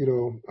that,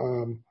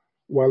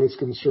 while it's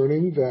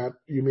concerning that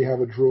you may have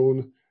a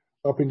drone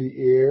up in the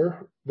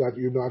air, that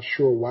you're not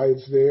sure why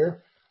it's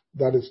there,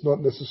 that it's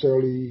not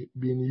necessarily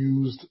being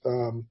used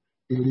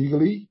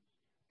illegally,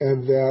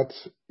 and that,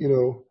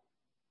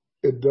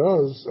 it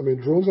does. I mean,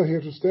 drones are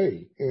here to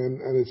stay,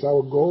 and it's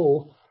our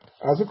goal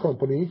as a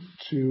company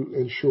to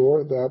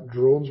ensure that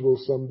drones will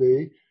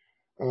someday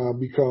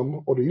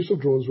become, or the use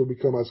of drones will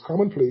become as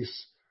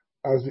commonplace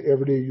as the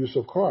everyday use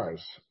of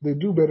cars. They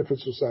do benefit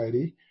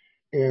society,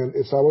 and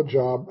it's our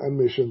job and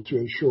mission to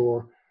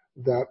ensure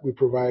that we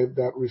provide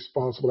that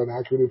responsible and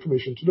accurate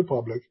information to the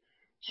public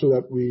so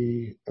that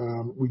we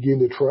gain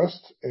the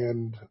trust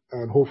and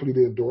hopefully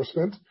the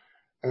endorsement,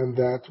 and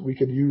that we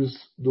can use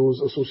those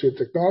associated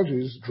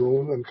technologies,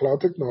 drone and cloud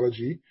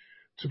technology,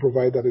 to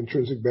provide that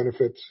intrinsic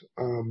benefit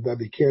that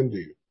they can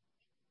do.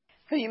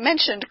 Well, you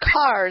mentioned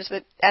cars,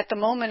 but at the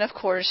moment, of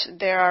course,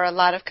 there are a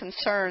lot of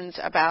concerns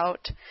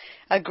about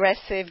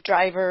aggressive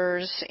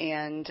drivers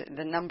and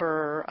the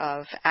number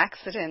of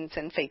accidents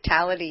and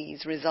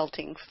fatalities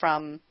resulting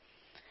from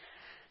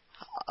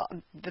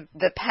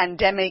the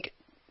pandemic,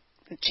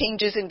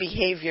 changes in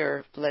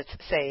behavior, let's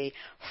say,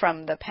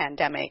 from the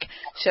pandemic.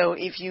 So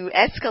if you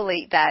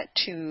escalate that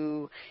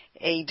to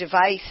a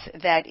device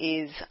that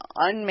is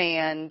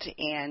unmanned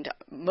and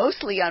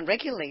mostly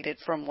unregulated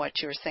from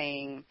what you're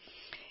saying,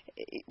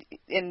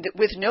 and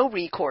with no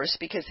recourse,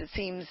 because it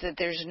seems that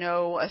there's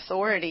no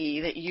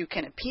authority that you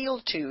can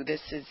appeal to.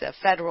 This is a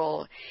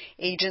federal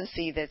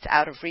agency that's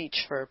out of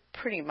reach for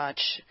pretty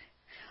much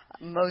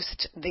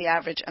the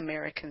average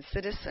American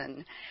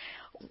citizen.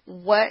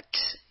 What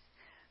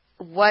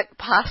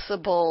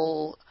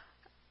possible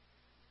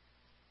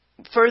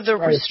further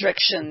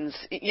restrictions,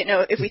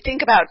 if we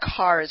think about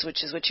cars,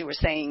 which is what you were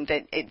saying,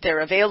 that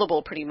they're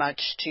available pretty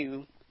much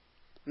to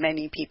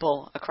many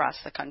people across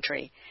the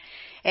country,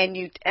 and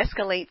you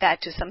escalate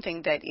that to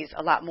something that is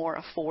a lot more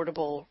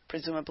affordable,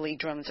 presumably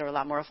drones are a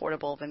lot more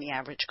affordable than the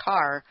average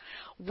car,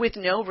 with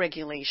no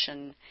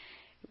regulation,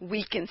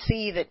 we can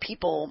see that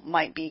people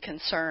might be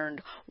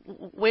concerned.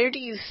 Where do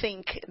you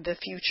think the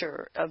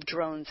future of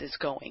drones is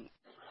going?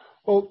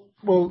 Well,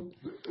 the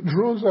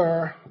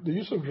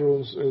use of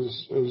drones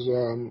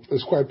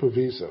is quite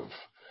pervasive,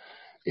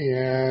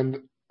 and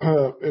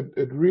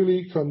it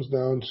really comes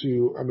down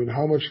to,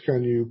 how much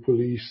can you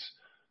police,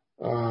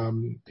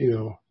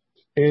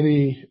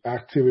 any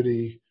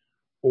activity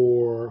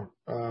or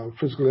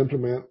physical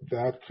implement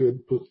that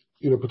could,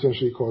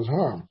 potentially cause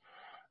harm.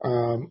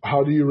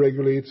 How do you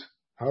regulate?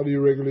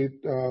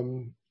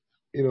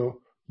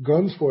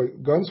 Guns, for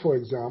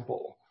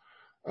example,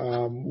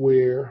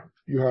 where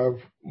you have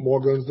more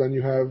guns than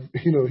you have,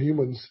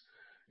 humans,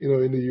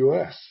 in the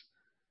U.S.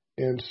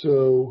 And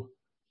so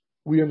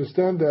we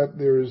understand that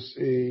there's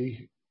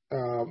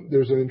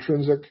an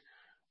intrinsic,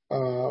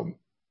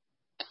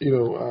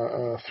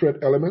 threat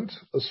element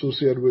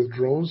associated with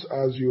drones,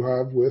 as you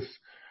have with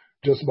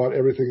just about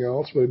everything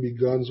else, whether it be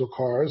guns or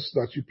cars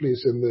that you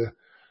place in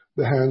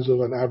the hands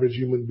of an average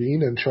human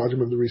being and charge them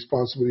with the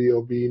responsibility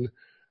of being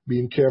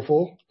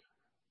careful.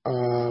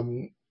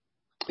 There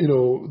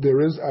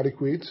is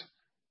adequate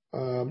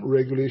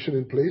regulation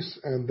in place,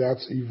 and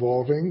that's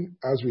evolving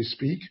as we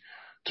speak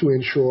to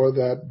ensure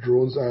that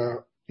drones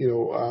are,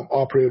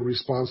 operated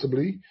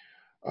responsibly.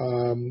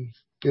 And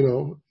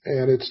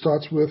it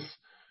starts with,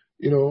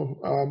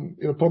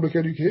 public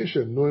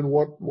education, knowing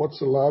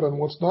what's allowed and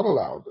what's not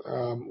allowed.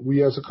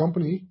 We as a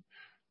company,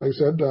 like I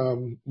said,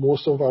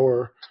 most of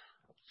our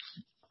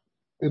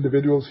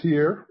individuals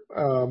here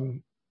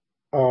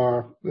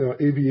are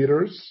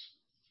aviators.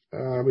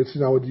 It's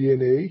in our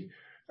DNA,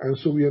 and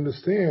so we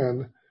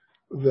understand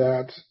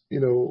that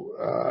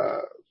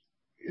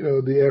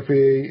the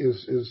FAA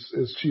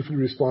is chiefly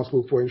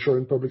responsible for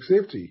ensuring public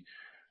safety,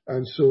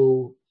 and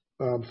so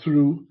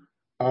through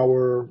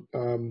our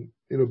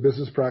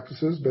business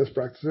practices, best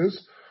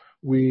practices,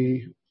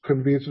 we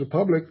convey to the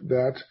public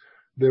that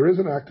there is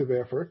an active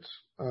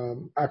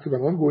and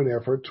ongoing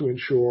effort to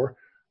ensure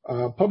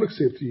public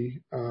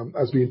safety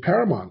as being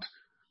paramount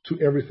to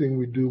everything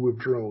we do with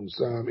drones,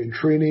 in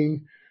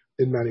training,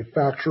 in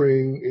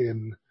manufacturing,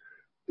 in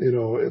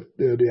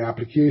the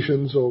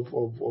applications of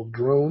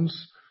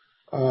drones.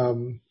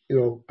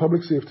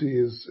 Public safety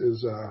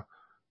is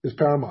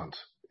paramount,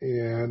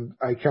 and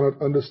I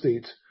cannot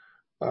understate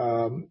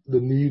the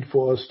need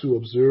for us to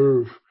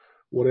observe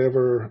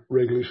whatever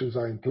regulations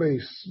are in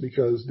place,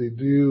 because they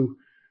do,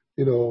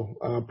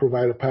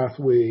 provide a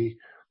pathway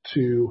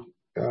to,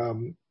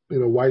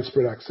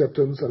 widespread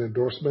acceptance and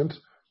endorsement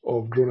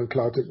of drone and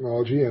cloud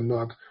technology, and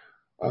not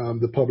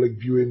the public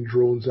viewing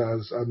drones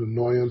as an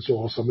annoyance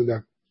or something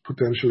that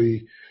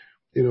potentially,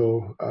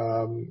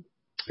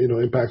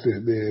 impacts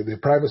their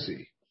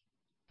privacy.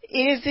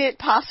 Is it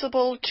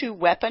possible to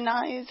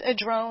weaponize a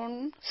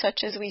drone,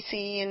 such as we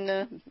see in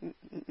the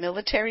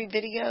military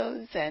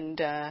videos and,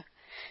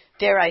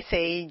 dare I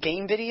say,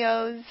 game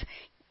videos?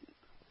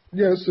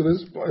 Yes,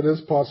 it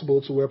is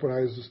possible to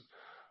weaponize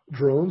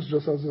drones,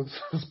 just as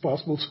it's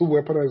possible to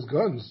weaponize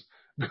guns.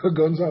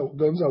 Guns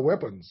are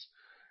weapons.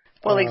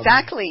 Well,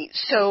 exactly.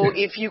 So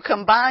if you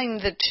combine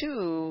the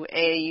two,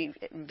 a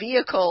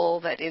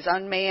vehicle that is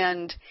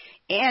unmanned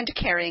and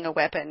carrying a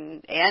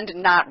weapon and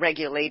not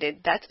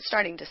regulated, that's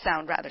starting to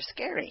sound rather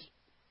scary.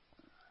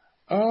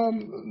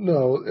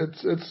 No,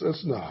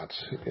 it's not.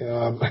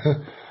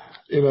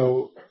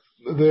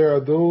 There are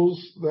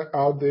those that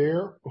out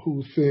there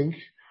who think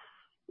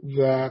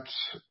that,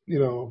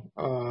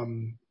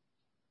 and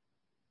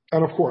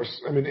of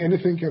course, I mean,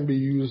 anything can be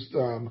used,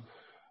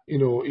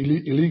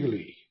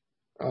 illegally.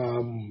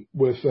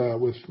 With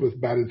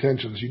bad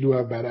intentions. You do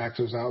have bad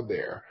actors out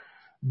there,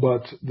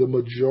 but the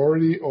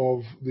majority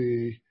of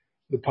the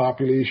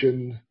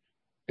population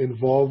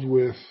involved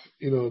with,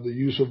 the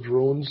use of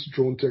drone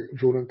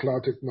and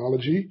cloud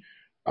technology,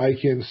 I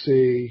can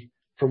say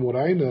from what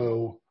I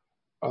know,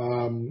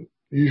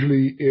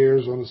 usually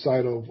errs on the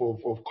side of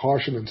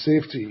caution and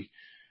safety.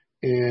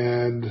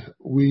 And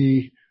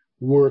we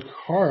work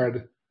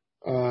hard,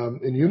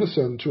 in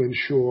unison to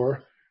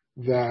ensure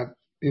that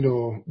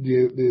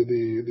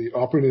the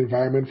operating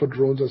environment for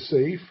drones are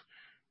safe.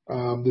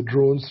 The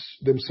drones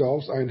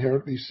themselves are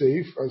inherently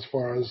safe as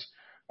far as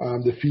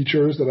the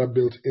features that are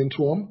built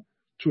into them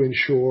to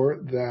ensure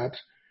that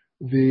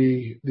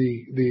the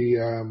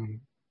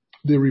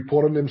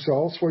report on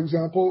themselves. For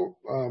example,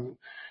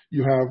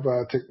 you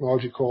have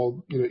technology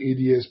called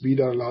ADS-B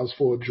that allows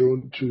for a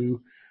drone to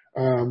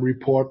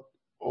report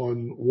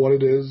on what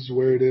it is,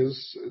 where it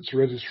is, its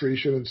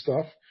registration and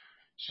stuff.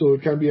 So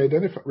it can be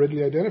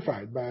readily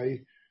identified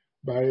by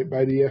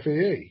the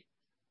FAA.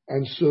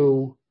 And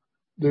so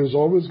there's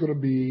always going to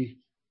be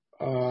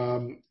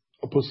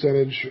a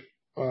percentage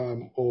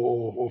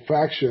or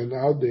faction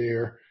out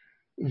there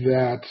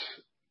that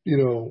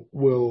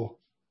will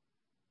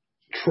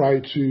try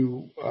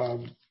to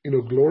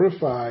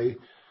glorify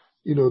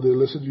the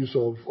illicit use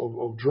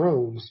of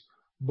drones,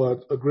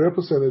 but a greater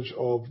percentage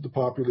of the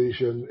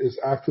population is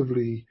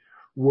actively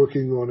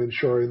working on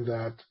ensuring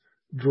that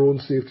drone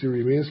safety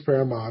remains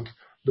paramount,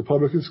 the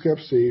public is kept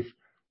safe,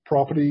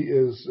 property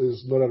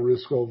is not at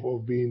risk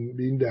of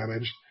being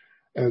damaged.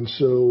 And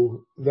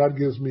so that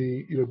gives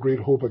me, great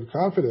hope and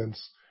confidence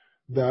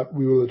that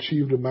we will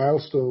achieve the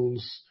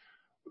milestones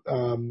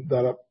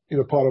that are,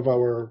 part of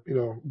our,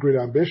 great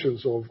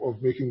ambitions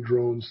of making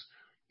drones,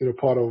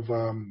 part of,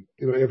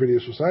 everyday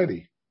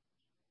society.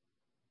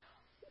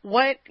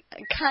 What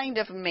kind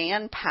of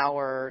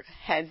manpower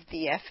has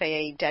the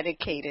FAA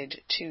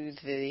dedicated to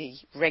the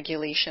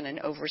regulation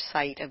and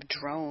oversight of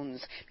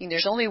drones? I mean,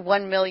 there's only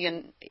 1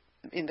 million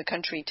in the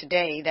country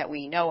today that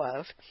we know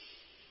of.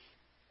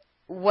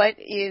 What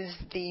is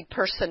the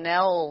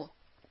personnel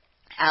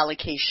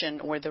allocation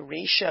or the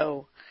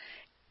ratio,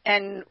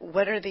 and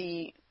what are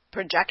the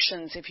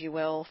projections, if you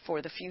will,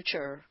 for the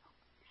future?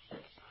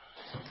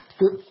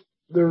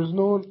 There's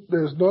not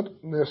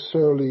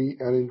necessarily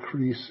an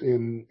increase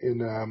in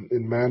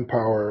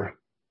manpower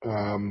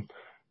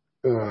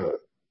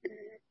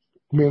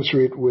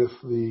commensurate with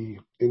the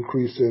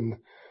increase in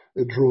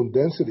the drone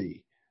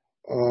density.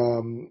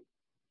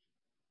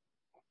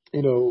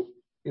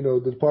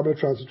 The Department of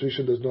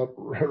Transportation does not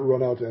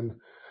run out and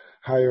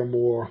hire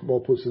more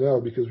personnel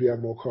because we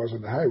have more cars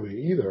on the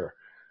highway either.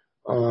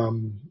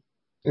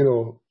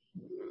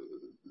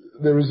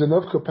 There is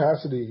enough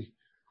capacity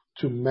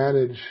to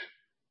manage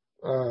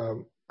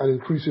an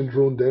increase in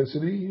drone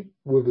density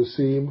with the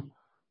same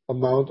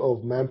amount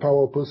of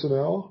manpower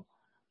personnel.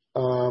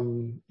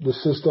 The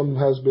system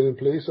has been in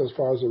place as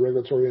far as the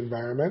regulatory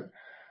environment,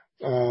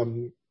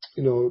 to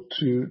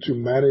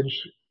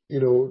manage,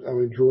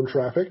 drone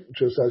traffic,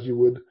 just as you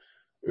would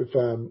if,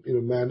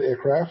 manned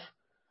aircraft.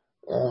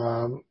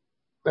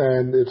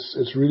 And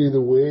it's really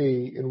the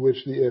way in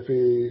which the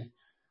FAA,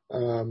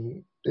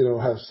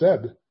 has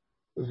said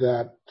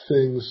that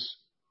things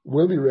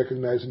will be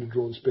recognized in the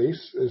drone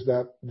space is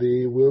that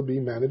they will be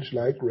managed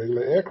like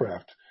regular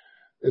aircraft.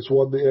 It's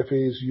what the FAA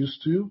is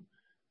used to,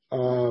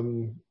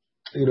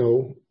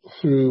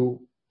 through,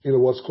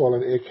 what's called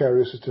an air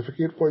carrier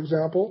certificate, for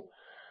example.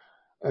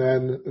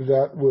 And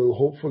that will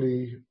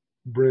hopefully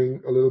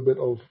bring a little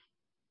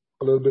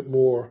bit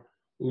more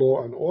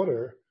law and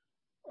order,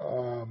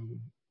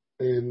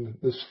 in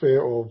the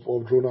sphere of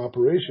drone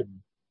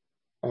operation.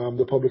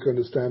 The public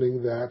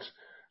understanding that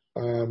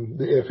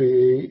the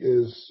FAA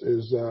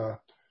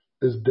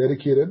is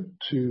dedicated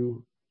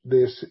to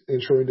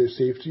ensuring their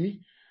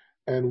safety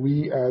And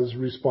we, as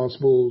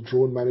responsible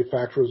drone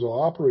manufacturers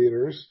or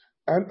operators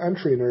and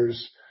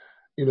trainers,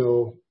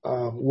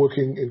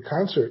 working in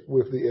concert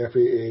with the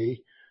FAA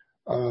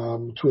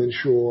to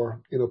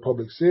ensure,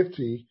 public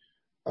safety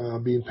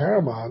being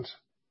paramount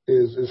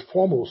is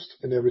foremost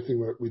in everything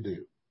that we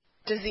do.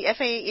 Does the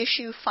FAA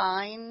issue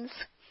fines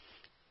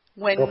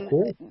when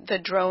the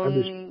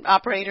drone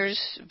operators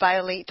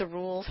violate the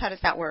rules? How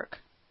does that work?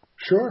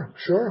 Sure,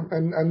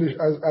 and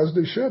as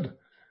they should,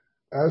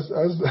 as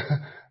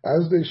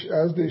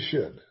they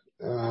should.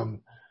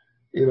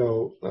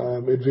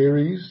 It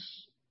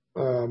varies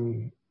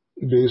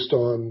based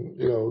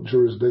on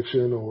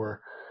jurisdiction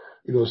or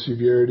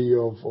severity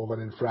of an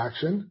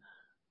infraction.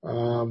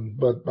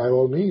 But by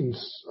all means,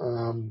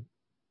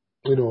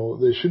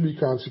 there should be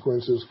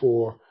consequences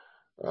for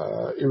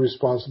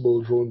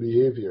irresponsible drone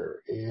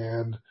behavior,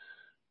 and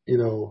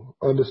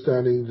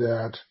understanding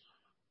that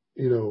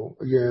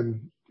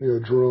again,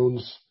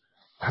 drones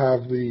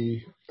have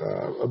the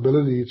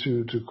ability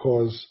to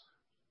cause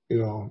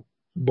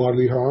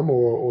bodily harm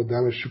or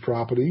damage to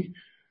property,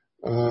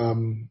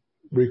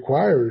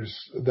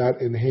 requires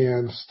that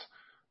enhanced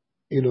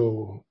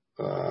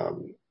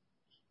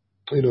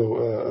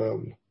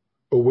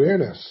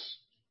awareness,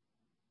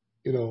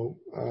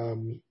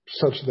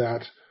 such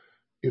that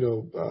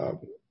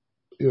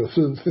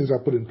certain things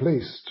are put in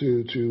place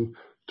to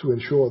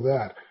ensure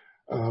that.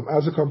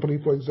 As a company,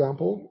 for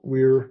example,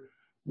 we're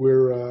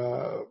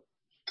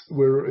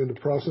in the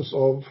process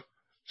of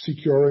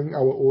securing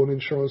our own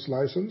insurance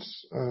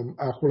license,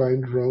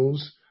 Aqualine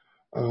Drones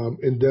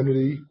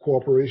Indemnity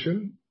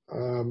Corporation.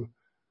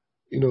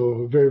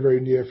 Very, very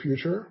near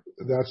future.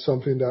 That's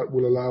something that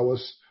will allow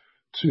us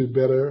to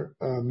better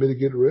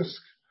mitigate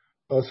risk.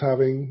 Us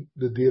having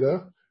the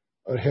data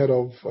ahead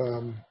of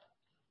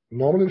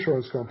normal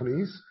insurance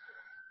companies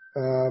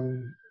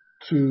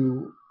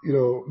to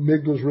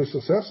make those risk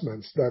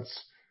assessments.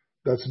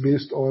 That's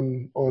based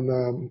on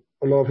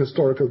a lot of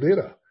historical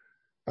data,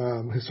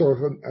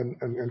 historical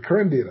and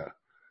current data.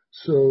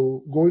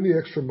 So going the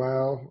extra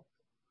mile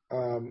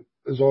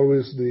is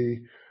always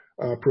the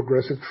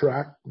progressive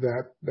track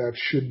that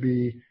should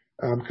be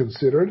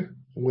considered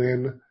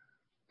when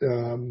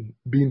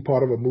being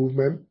part of a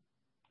movement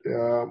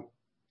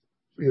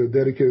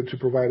dedicated to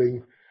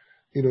providing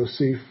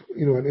safe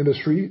an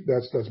industry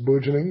that's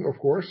burgeoning, of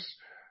course,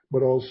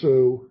 but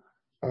also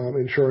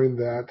ensuring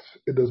that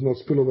it does not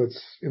spill over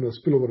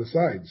the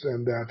sides,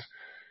 and that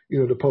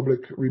the public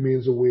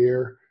remains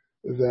aware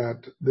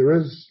that there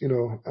is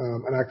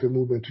an active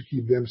movement to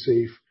keep them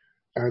safe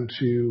and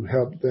to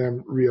help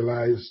them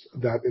realize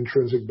that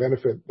intrinsic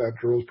benefit that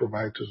drones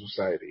provide to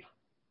society.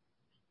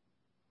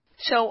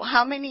 So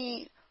how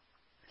many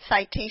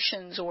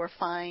citations or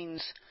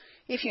fines,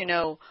 if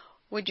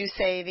would you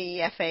say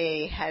the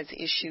FAA has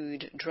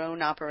issued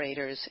drone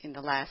operators in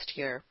the last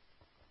year?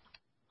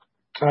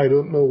 I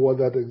don't know what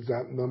that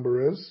exact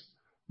number is,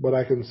 but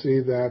I can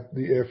say that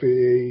the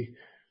FAA,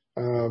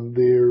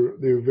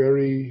 they're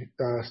very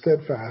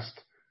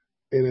steadfast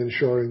in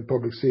ensuring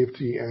public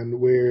safety, and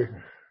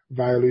where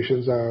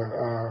violations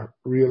are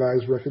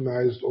realized,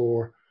 recognized,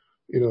 or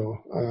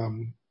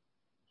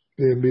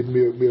they're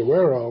made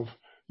aware of,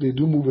 they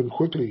do move in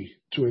quickly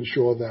to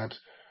ensure that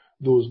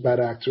those bad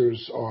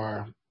actors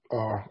are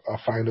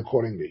fined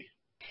accordingly.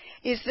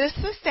 Is this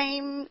the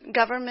same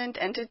government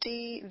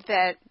entity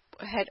that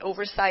had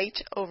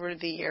oversight over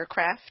the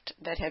aircraft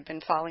that had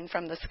been falling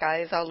from the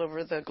skies all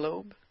over the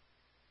globe?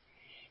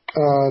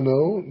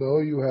 No,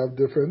 you have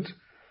different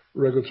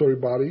regulatory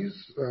bodies,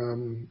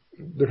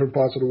 different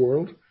parts of the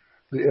world.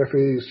 The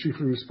FAA is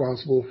chiefly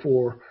responsible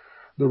for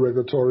the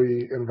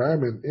regulatory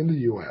environment in the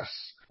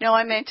U.S. No,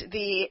 I meant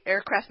the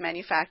aircraft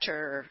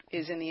manufacturer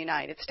is in the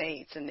United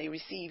States, and they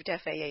received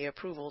FAA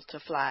approval to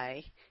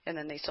fly, and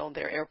then they sold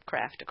their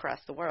aircraft across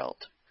the world.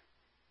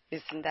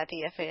 Isn't that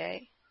the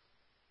FAA?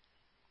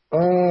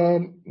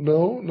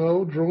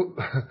 No.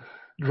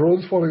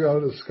 Drones falling out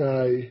of the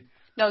sky.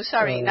 No,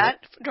 sorry, not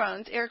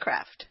drones,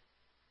 aircraft.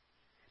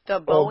 The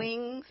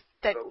Boeings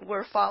that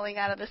were falling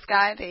out of the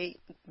sky, they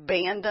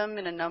banned them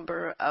in a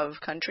number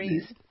of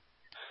countries.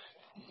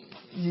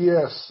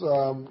 Yes,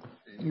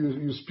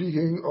 you're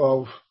speaking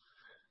of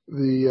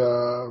the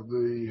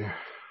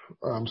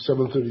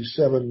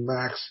 737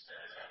 MAX,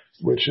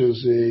 which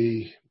is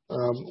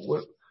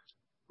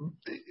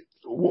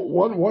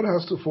one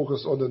has to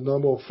focus on the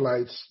number of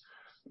flights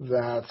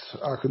that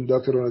are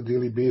conducted on a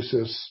daily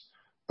basis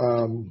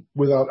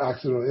without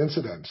accident or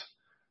incident,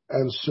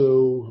 and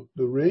so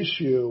the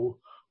ratio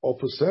or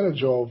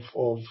percentage of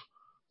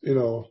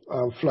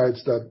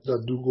flights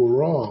that do go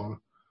wrong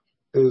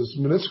is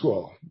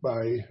minuscule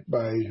by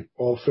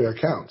all fair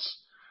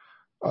accounts.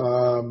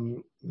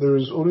 There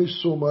is only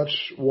so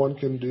much one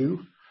can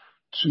do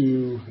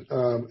to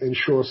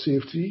ensure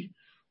safety.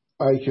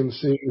 I can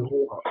say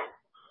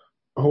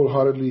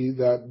wholeheartedly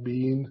that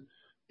being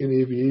in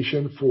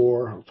aviation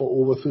for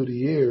over 30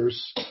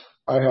 years,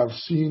 I have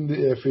seen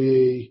the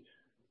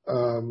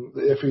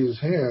FAA's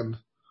hand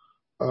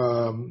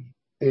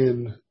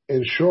in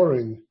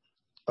ensuring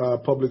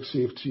public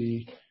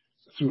safety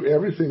through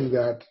everything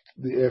that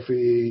the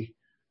FAA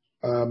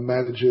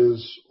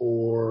manages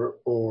or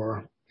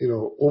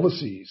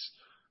oversees.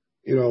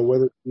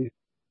 Whether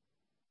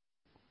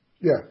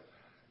yeah.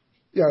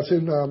 Yeah, I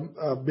think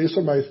based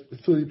on my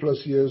 30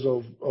 plus years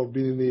of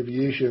being in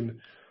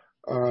aviation,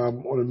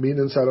 on the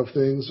maintenance side of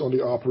things, on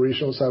the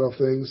operational side of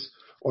things,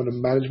 on the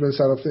management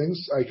side of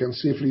things, I can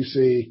safely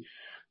say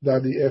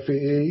that the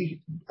FAA,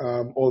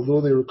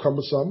 although they were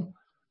cumbersome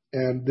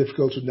and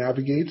difficult to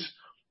navigate,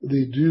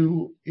 they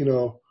do,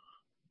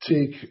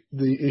 take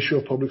the issue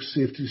of public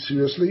safety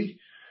seriously,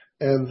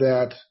 and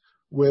that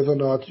whether or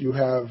not you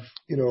have,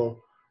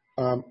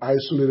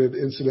 isolated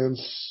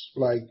incidents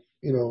like,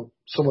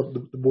 some of the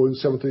Boeing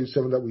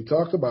 737 that we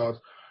talked about,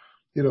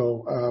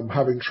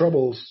 having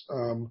troubles,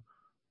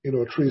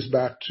 traced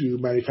back to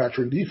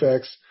manufacturing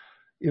defects,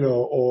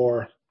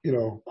 or,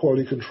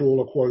 quality control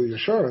or quality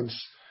assurance,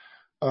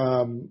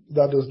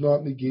 that does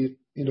not negate,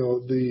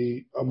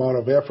 the amount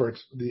of effort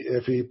the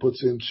FAA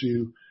puts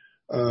into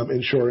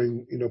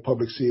ensuring,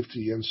 public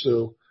safety. And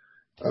so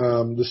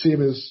the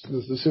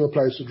same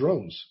applies to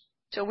drones.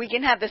 So we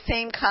can have the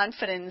same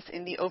confidence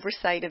in the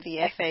oversight of the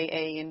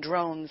FAA in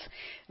drones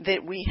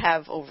that we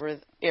have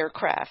over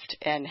aircraft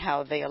and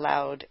how they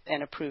allowed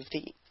and approved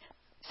the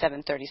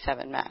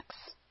 737 MAX.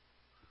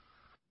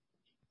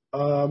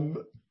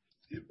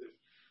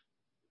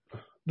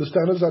 The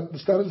standards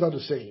are the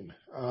same.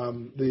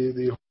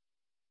 The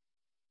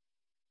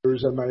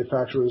and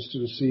manufacturers to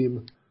the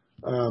same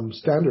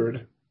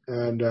standard,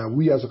 and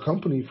we as a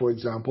company, for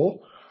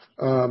example,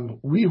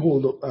 we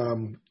hold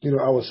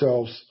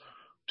ourselves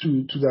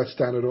to that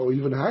standard or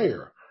even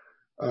higher.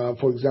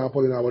 For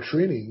example, in our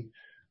training,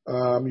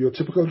 your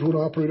typical drone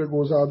operator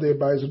goes out there,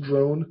 buys a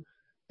drone,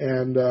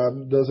 and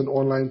does an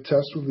online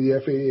test with the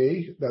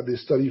FAA that they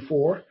study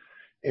for,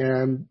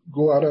 and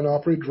go out and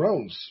operate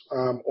drones.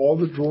 All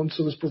the drone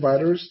service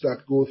providers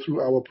that go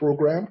through our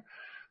program,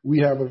 we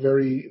have a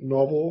very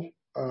novel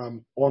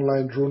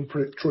online drone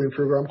training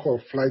program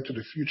called Flight to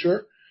the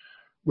Future,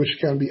 which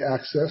can be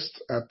accessed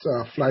at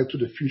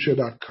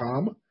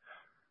flighttothefuture.com.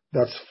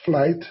 That's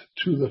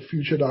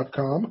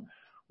flighttothefuture.com,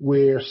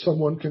 where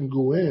someone can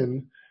go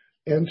in,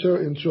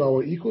 enter into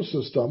our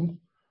ecosystem,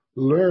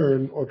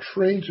 learn or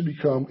train to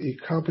become a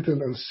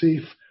competent and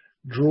safe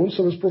drone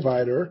service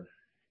provider,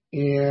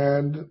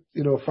 and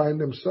find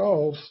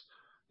themselves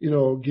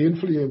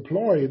gainfully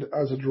employed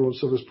as a drone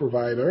service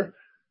provider,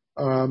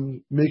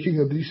 making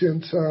a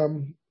decent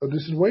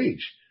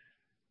wage.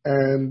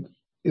 And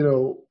we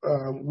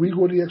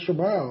go the extra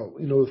mile.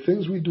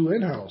 Things we do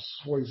in-house,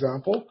 for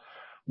example,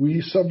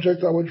 we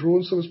subject our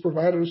drone service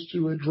providers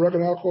to a drug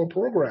and alcohol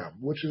program,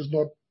 which is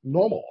not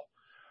normal.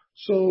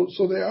 So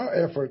there are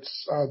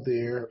efforts out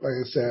there, like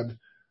I said,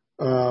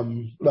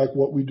 like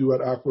what we do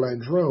at Aqualine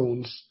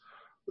Drones,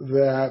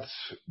 that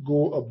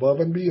go above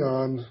and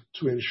beyond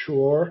to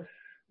ensure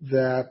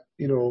that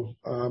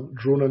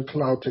drone and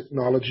cloud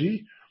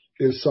technology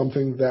is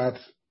something that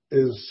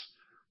is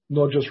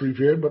not just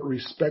revered but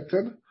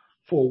respected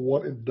for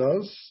what it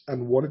does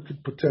and what it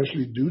could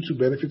potentially do to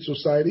benefit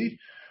society,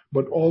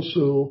 but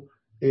also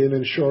in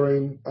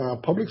ensuring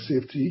public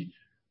safety,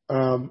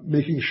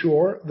 making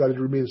sure that it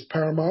remains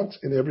paramount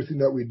in everything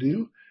that we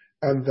do,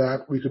 and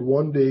that we could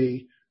one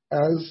day,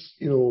 as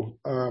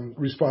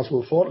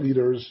responsible thought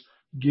leaders,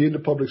 gain the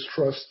public's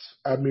trust,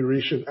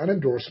 admiration, and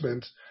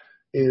endorsement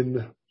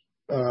in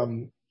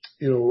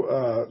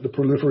the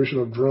proliferation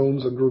of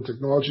drones and drone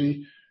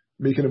technology,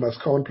 making them as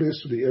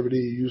commonplace to the everyday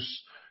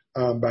use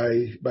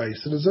by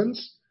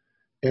citizens,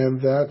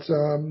 and that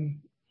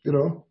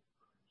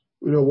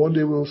one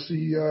day we'll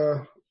see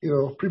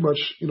pretty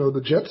much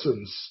the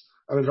Jetsons,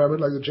 an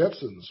environment like the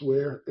Jetsons,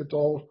 where it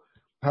all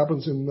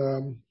happens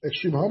in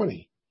extreme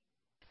harmony.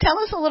 Tell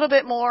us a little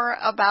bit more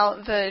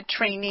about the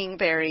training,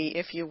 Barry,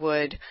 if you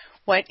would.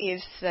 What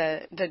is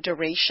the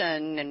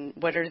duration, and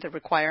what are the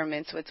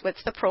requirements?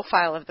 What's the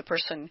profile of the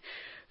person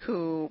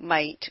who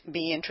might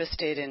be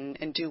interested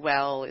and do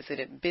well? Is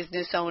it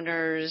business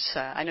owners?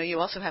 I know you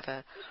also have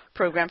a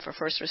program for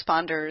first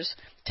responders.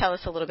 Tell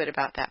us a little bit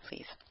about that,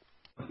 please.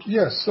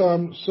 Yes.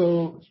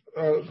 So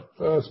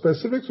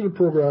specific to the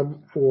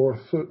program for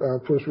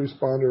first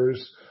responders,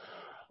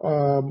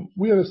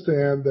 we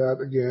understand that,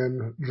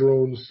 again,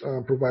 drones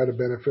provide a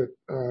benefit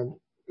in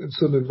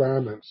certain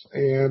environments.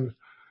 And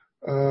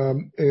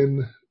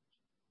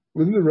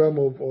within the realm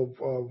of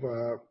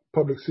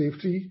public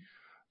safety,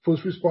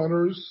 first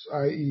responders,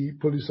 i.e.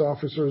 police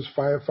officers,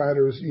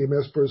 firefighters,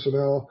 EMS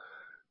personnel,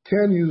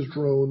 can use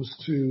drones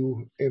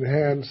to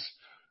enhance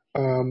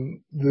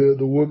the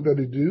work that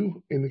they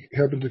do in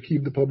helping to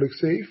keep the public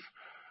safe.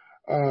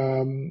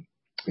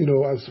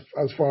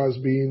 As far as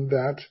being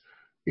that,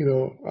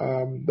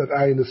 that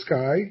eye in the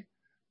sky,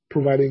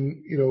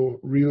 providing,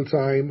 real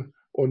time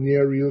or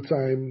near real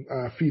time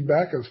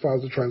feedback as far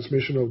as the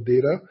transmission of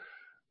data,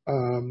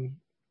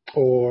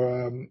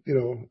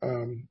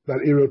 that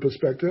aerial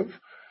perspective.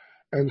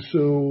 And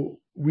so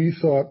we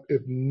thought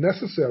it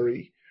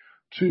necessary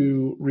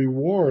to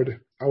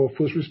reward our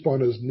first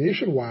responders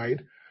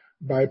nationwide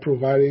by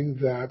providing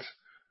that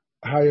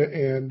higher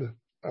end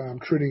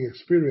training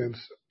experience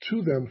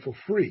to them for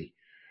free.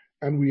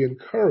 And we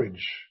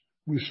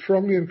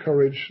strongly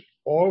encourage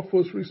all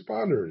first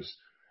responders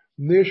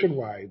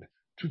nationwide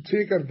to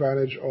take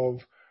advantage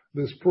of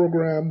this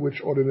program,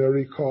 which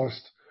ordinarily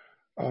costs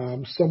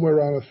somewhere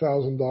around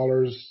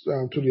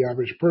 $1,000 to the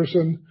average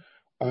person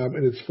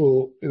in its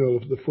full,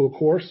 the full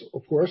course,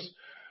 of course,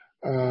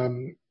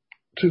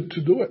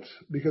 to do it,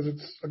 because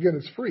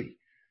it's free.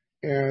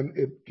 And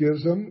it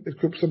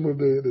equips them with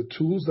the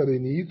tools that they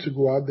need to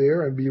go out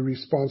there and be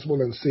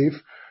responsible and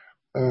safe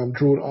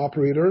drone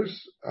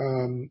operators,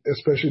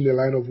 especially in their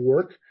line of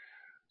work,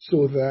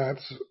 so that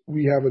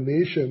we have a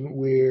nation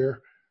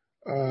where,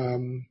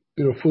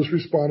 first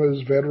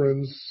responders,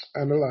 veterans,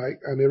 and the like,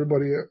 and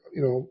everybody,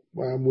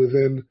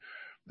 within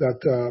that,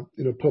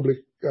 public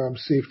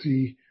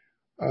safety,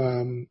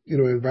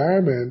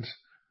 environment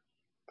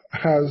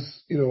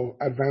has,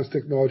 advanced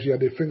technology at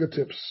their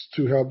fingertips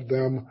to help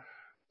them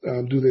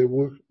do their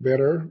work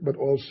better, but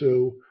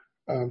also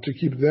to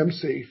keep them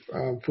safe,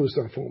 first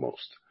and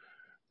foremost.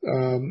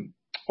 On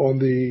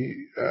the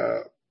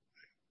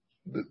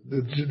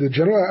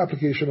general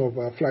application of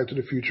Flight to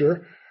the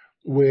Future,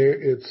 where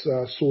it's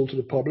sold to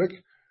the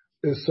public,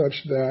 is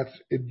such that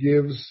it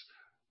gives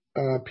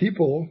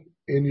people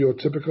in your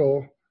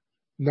typical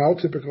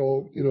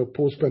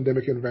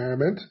post-pandemic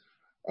environment,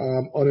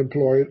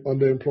 unemployed,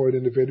 underemployed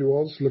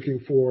individuals looking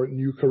for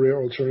new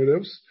career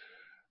alternatives,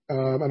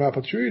 an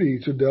opportunity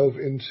to delve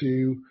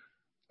into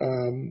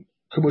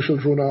commercial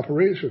drone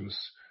operations.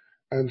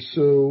 And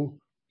so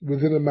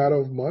within a matter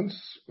of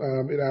months,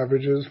 it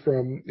averages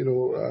from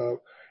 4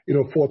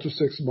 to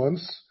 6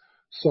 months.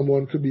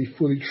 Someone could be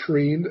fully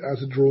trained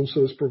as a drone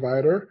service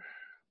provider,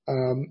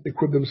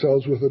 equip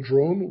themselves with a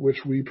drone,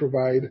 which we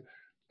provide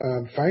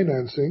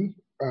financing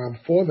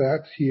for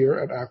that here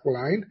at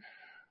Aqualign.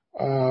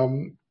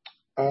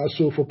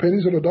 So for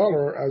pennies on the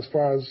dollar, as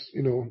far as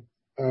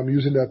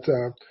using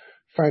that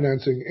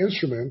financing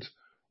instrument,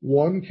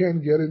 one can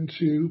get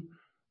into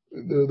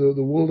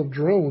the world of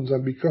drones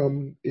and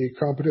become a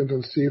competent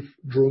and safe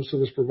drone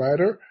service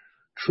provider,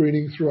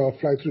 training through our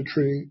Flight to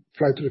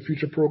the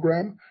Future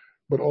program,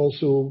 but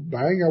also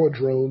buying our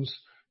drones,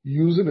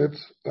 using it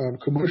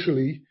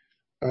commercially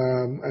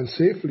and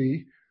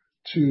safely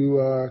to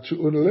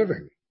earn a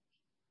living.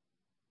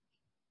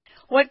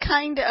 What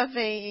kind of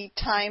a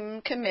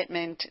time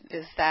commitment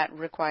does that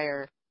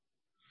require?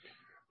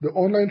 The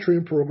online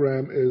training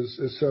program is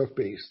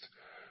self-paced.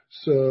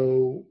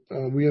 So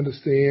we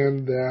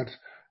understand that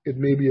it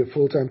may be a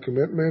full-time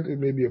commitment, it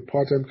may be a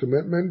part-time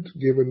commitment,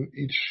 given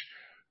each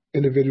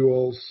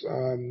individual's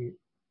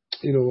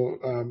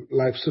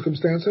life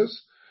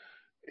circumstances.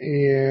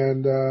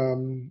 And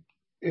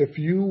if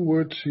you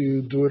were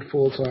to do it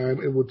full-time,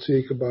 it would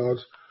take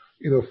about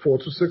 4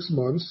 to 6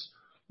 months,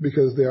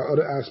 because there are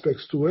other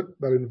aspects to it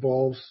that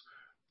involves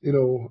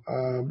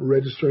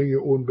registering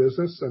your own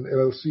business, an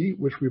LLC,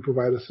 which we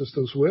provide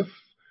assistance with,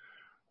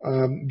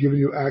 giving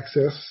you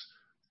access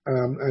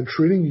and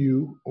training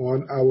you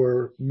on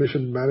our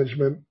mission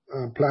management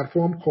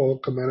platform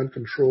called Command and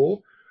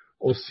Control,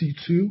 or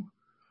C2,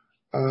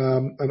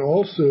 and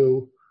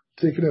also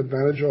taking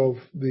advantage of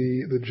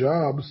the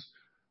jobs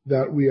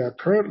that we are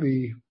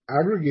currently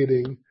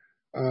aggregating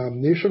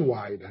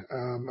nationwide.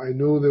 I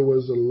know there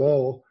was a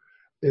lull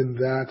in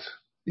that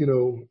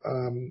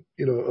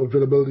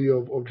availability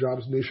of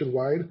jobs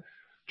nationwide,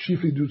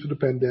 chiefly due to the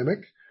pandemic,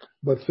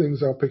 but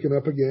things are picking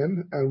up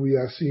again, and we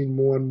are seeing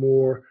more and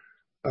more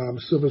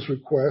service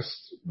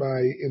requests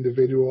by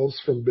individuals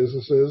from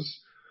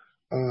businesses,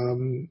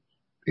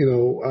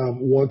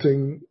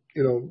 wanting,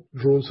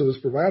 drone service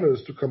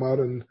providers to come out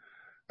and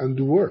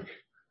do work.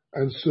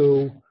 And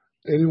so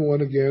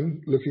anyone,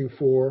 again, looking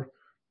for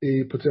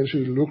a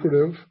potentially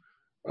lucrative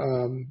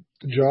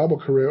job or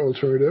career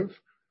alternative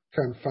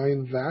can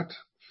find that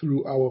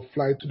through our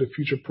Flight to the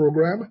Future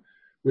program,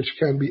 which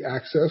can be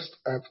accessed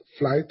at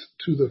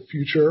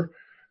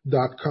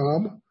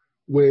flighttothefuture.com,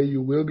 where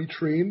you will be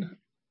trained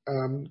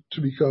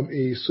to become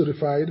a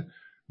certified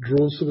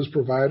drone service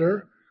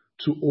provider,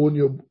 to own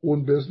your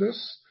own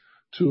business,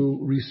 to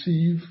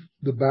receive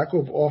the back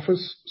of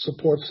office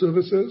support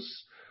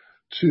services,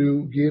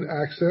 to gain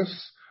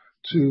access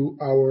to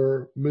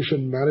our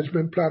mission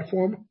management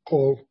platform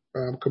called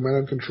Command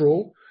and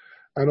Control,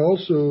 and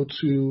also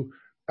to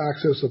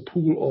access a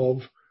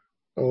pool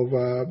of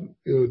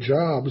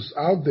jobs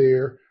out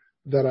there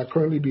that are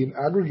currently being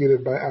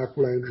aggregated by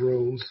Aqualign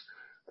Drones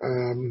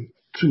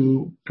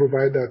to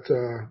provide that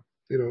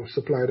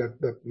supply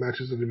that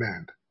matches the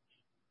demand.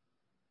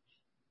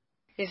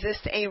 Is this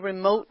a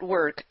remote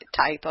work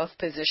type of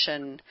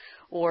position,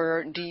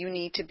 or do you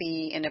need to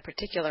be in a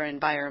particular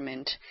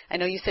environment? I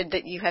know you said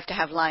that you have to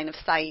have line of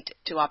sight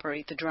to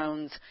operate the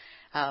drones.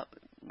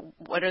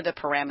 What are the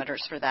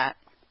parameters for that?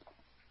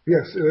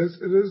 Yes, it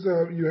is.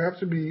 You have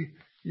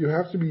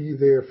to be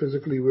there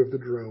physically with the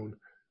drone.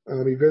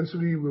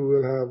 Eventually, we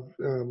will have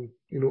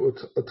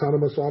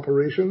autonomous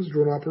operations,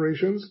 drone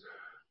operations.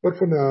 But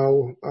for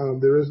now,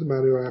 there is the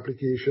manual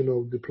application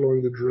of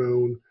deploying the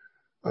drone,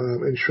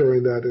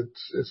 ensuring that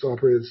it's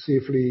operated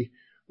safely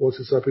once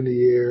it's up in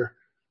the air,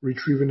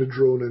 retrieving the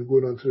drone and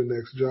going on to the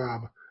next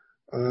job,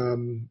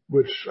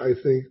 which I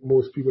think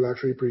most people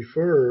actually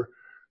prefer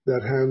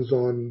that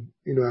hands-on,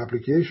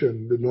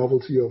 application, the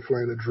novelty of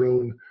flying a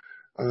drone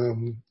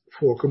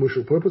for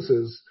commercial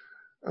purposes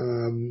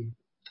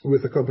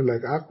with a company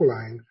like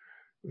Aqualine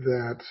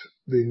that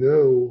they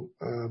know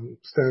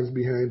stands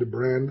behind the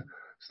brand,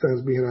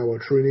 stands behind our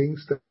training,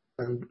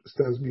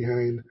 stands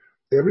behind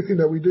everything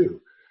that we do.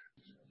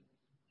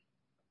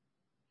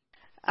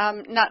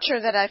 I'm not sure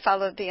that I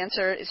followed the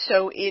answer.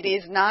 So it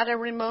is not a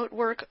remote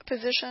work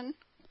position?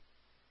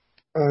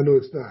 No,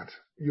 it's not.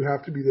 You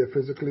have to be there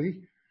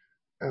physically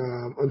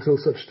until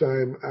such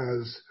time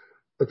as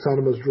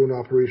autonomous drone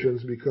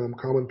operations become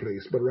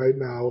commonplace. But right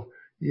now,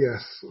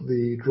 yes,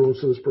 the drone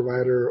service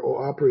provider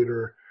or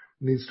operator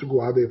needs to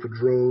go out there for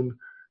drone,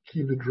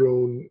 keep the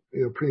drone,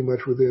 pretty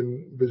much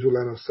within visual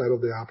line of sight of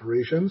the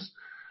operations,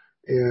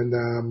 and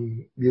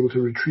be able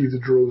to retrieve the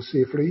drone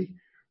safely,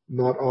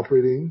 not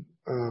operating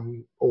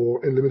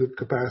or in limited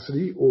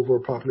capacity over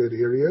populated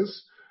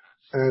areas,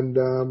 and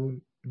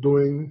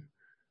getting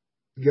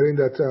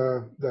that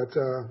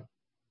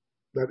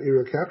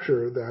area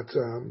capture that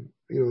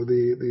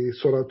they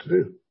sought out to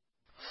do.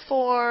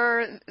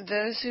 For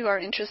those who are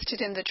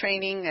interested in the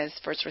training as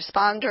first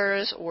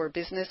responders or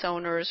business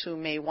owners who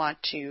may want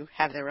to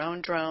have their own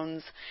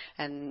drones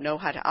and know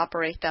how to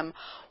operate them,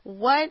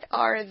 what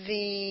are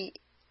the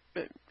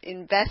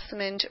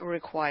investment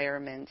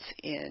requirements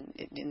in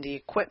the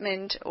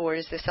equipment, or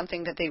is this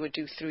something that they would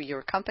do through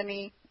your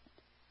company?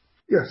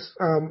 Yes.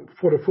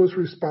 For the first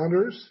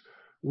responders,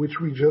 which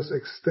we just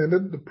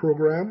extended the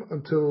program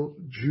until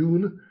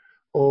June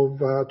of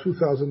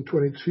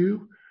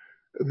 2022,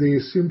 they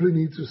simply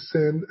need to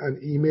send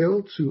an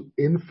email to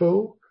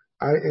info,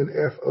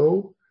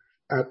 I-N-F-O,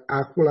 at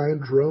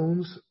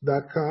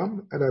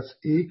aqualinedrones.com, and that's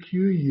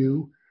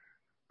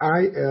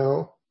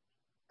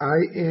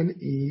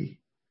A-Q-U-I-L-I-N-E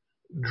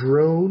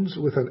drones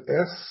with an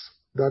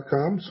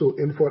S.com, so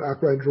info at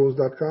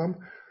aqualinedrones.com.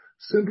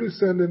 Simply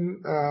send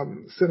an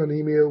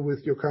email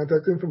with your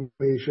contact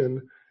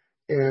information,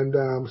 and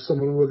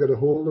someone will get a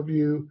hold of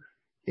you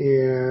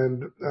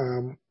and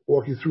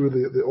walk you through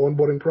the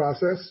onboarding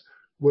process,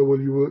 where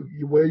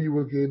you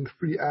will gain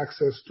free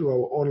access to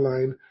our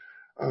online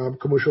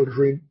commercial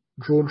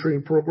drone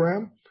training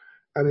program.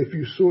 And if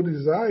you so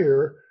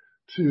desire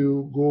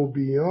to go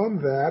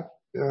beyond that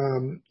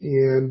and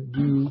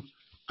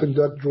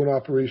conduct drone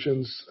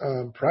operations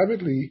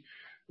privately,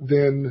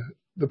 then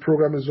the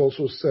program is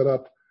also set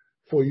up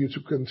for you to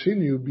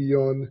continue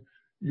beyond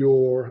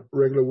your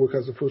regular work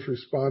as a first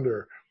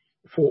responder.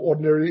 For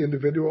ordinary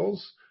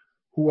individuals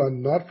who are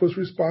not first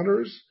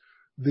responders,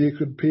 they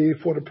could pay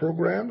for the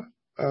program.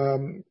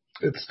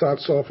 It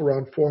starts off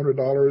around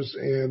 $400,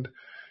 and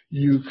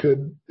you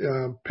could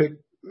pick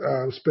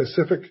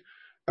specific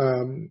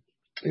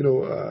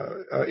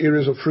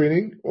areas of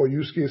training or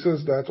use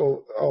cases that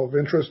are of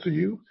interest to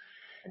you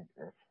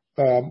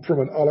from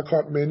an a la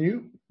carte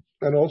menu,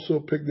 and also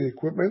pick the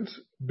equipment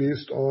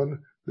based on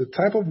the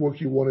type of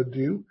work you want to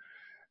do,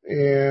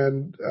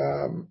 and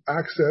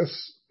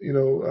access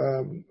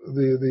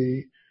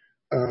the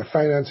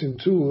financing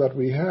tool that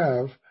we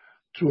have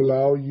to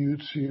allow you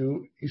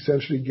to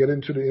essentially get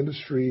into the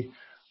industry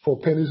for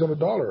pennies on a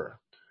dollar.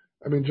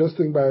 I mean, just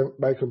think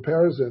by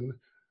comparison,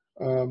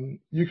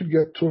 you could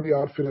get totally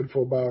outfitted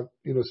for about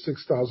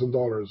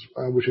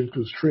 $6,000, which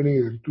includes training,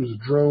 it includes a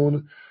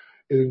drone,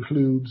 it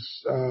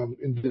includes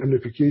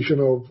indemnification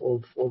of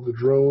the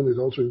drone. It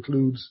also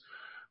includes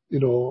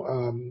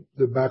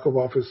the back of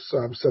office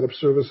setup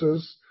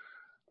services,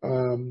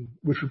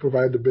 which we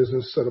provide the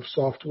business setup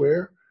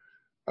software,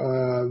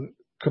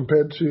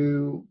 compared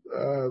to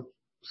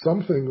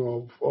something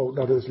of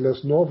that is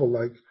less novel,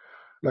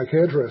 like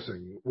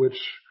hairdressing, which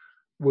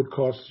would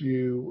cost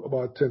you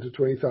about $10,000 to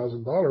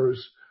 $20,000,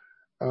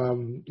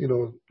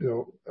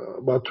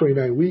 about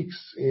 29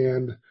 weeks.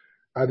 And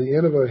at the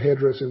end of a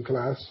hairdressing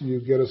class,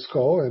 you get a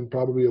skull and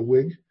probably a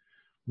wig,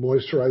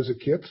 moisturizer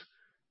kit,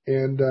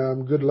 and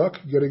good luck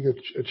getting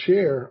a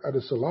chair at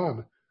a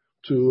salon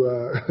to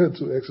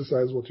to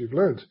exercise what you've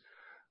learned.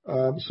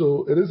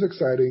 So it is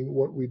exciting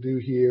what we do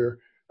here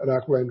at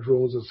Aqualine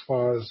Drones as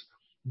far as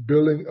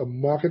building a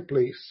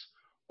marketplace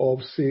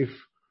of safe,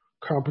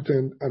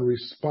 competent, and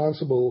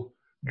responsible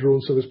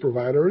drone service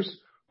providers,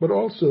 but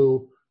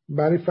also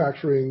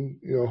manufacturing,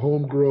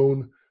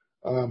 homegrown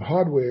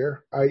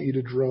hardware, i.e.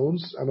 the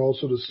drones, and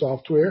also the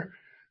software,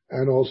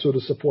 and also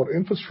the support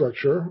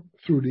infrastructure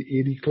through the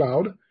AD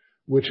Cloud,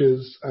 which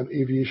is an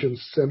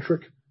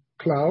aviation-centric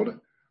cloud.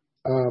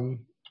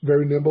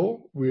 Very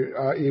nimble. We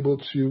are able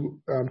to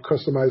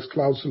customize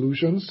cloud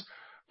solutions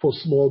for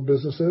small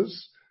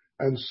businesses.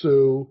 And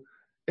so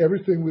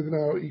everything within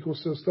our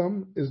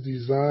ecosystem is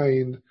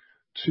designed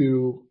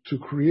to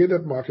create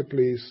that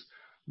marketplace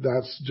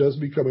that's just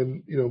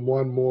becoming,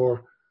 more and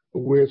more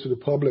aware to the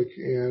public,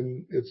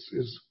 and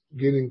it's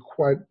gaining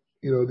quite,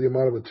 the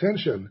amount of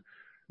attention,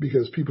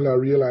 because people are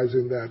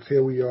realizing that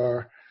here we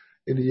are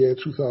in the year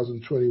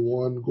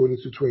 2021, going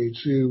into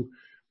 22,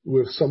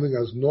 with something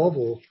as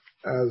novel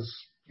as,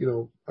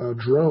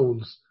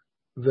 drones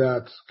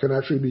that can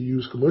actually be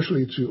used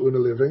commercially to earn a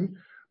living,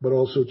 but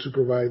also to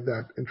provide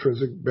that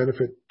intrinsic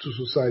benefit to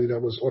society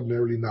that was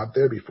ordinarily not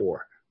there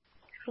before.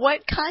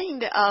 What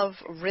kind of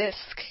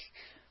risk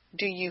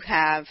do you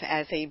have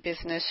as a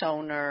business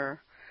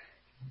owner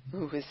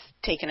who has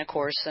taken a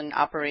course in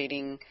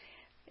operating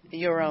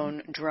your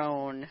own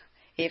drone?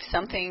 If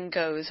something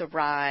goes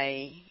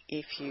awry,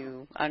 if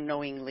you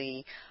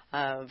unknowingly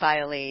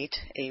violate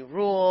a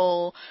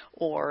rule,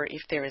 or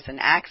if there is an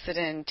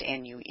accident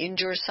and you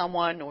injure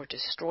someone or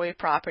destroy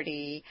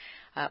property,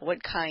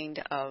 what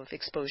kind of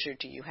exposure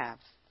do you have?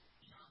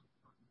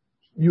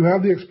 You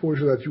have the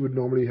exposure that you would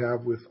normally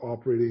have with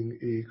operating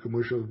a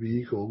commercial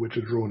vehicle, which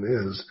a drone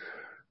is.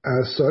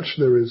 As such,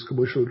 there is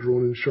commercial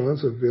drone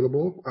insurance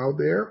available out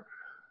there.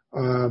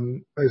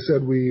 I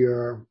said we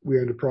are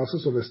in the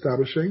process of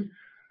establishing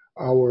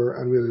and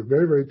we're at the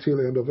very, very tail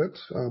end of it.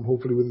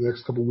 Hopefully within the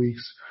next couple of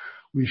weeks,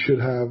 we should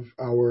have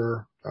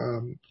our,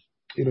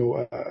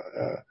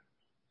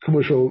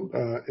 commercial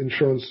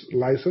insurance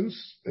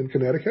license in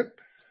Connecticut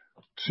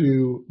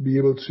to be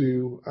able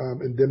to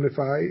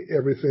indemnify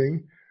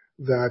everything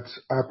that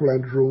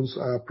Aqualine Drones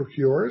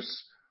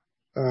procures,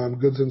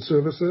 goods and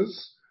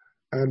services,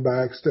 and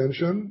by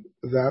extension,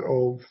 that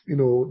of,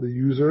 the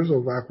users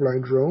of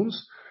Aqualine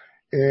Drones.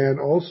 And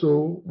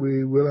also,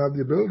 we will have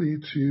the ability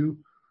to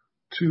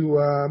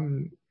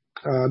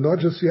not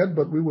just yet,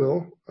 but we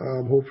will,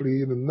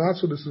 hopefully in the not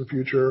so distant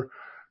future,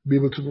 be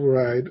able to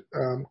provide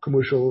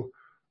commercial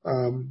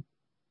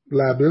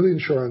liability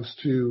insurance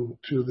to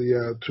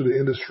the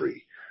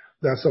industry.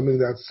 That's something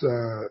that's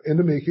in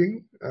the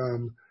making.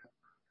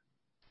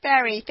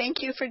 Barry,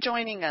 thank you for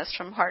joining us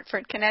from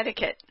Hartford,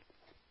 Connecticut.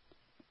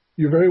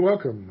 You're very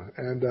welcome,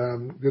 and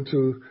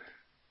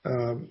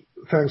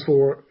thanks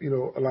for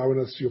allowing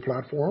us your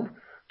platform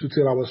to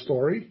tell our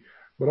story.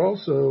 But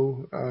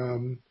also,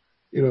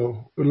 we'd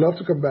love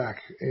to come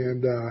back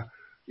and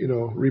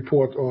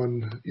report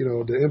on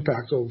the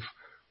impact of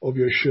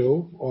your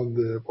show on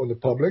the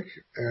public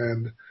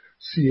and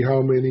see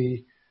how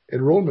many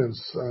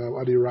enrollments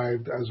are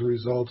derived as a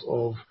result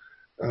of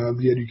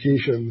the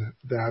education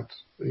that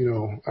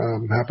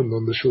happened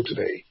on the show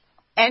today.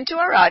 And to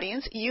our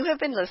audience, you have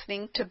been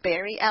listening to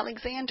Barry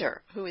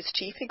Alexander, who is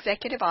Chief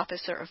Executive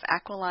Officer of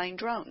Aqualine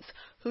Drones,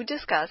 who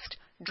discussed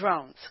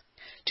drones.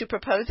 To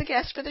propose a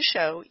guest for the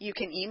show, you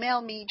can email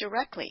me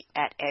directly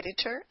at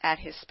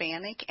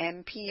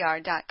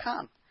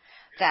editor@hispanicmpr.com.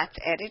 That's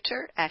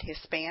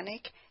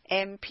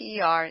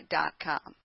editor@hispanicmpr.com.